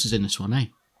Una Stubbs is in this one, eh?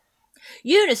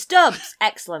 Una Stubbs!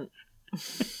 Excellent.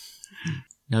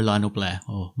 No Lionel Blair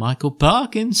or Michael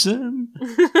Parkinson.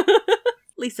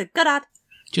 Lisa Goddard.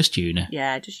 Just Una.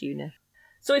 Yeah, just Una.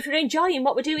 So if you're enjoying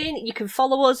what we're doing, you can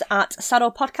follow us at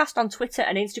Saddle Podcast on Twitter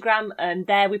and Instagram, and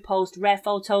there we post rare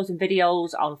photos and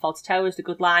videos on Fawlty Towers, The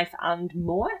Good Life, and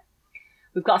more.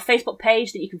 We've got a Facebook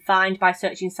page that you can find by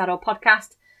searching Saddle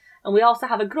Podcast, and we also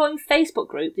have a growing Facebook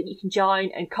group that you can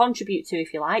join and contribute to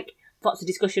if you like. Lots of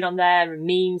discussion on there, and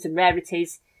memes and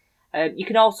rarities. You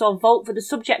can also vote for the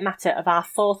subject matter of our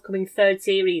forthcoming third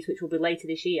series, which will be later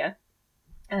this year.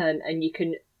 And you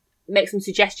can make some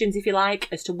suggestions, if you like,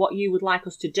 as to what you would like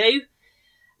us to do.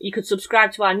 You could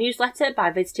subscribe to our newsletter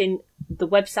by visiting the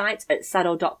website at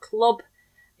saddle.club.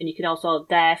 And you can also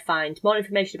there find more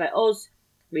information about us,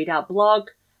 read our blog,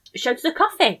 shout us a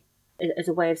coffee as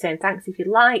a way of saying thanks if you'd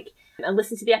like, and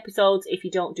listen to the episodes if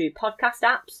you don't do podcast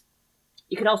apps.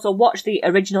 You can also watch the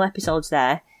original episodes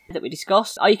there that we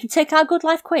discussed, or you can take our Good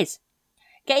Life quiz.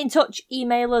 Get in touch,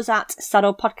 email us at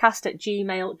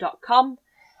saddlepodcast@gmail.com,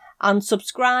 and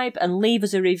subscribe and leave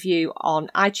us a review on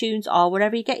iTunes or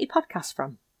wherever you get your podcasts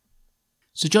from.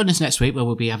 So join us next week where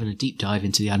we'll be having a deep dive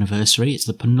into the anniversary. It's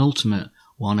the penultimate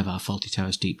one of our Fawlty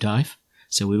Towers deep dive,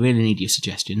 so we really need your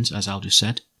suggestions, as Al just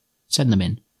said. Send them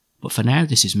in. But for now,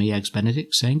 this is me, Eggs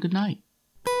Benedict, saying good night.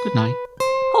 Good night.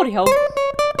 Holy ho.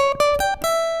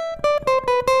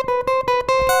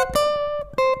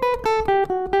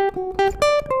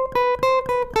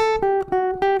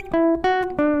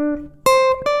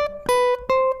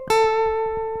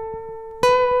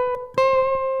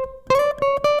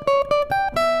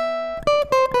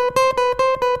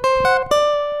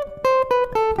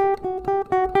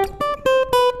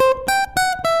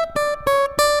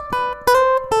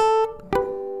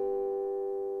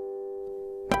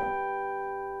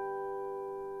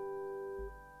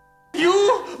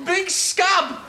 You big scab!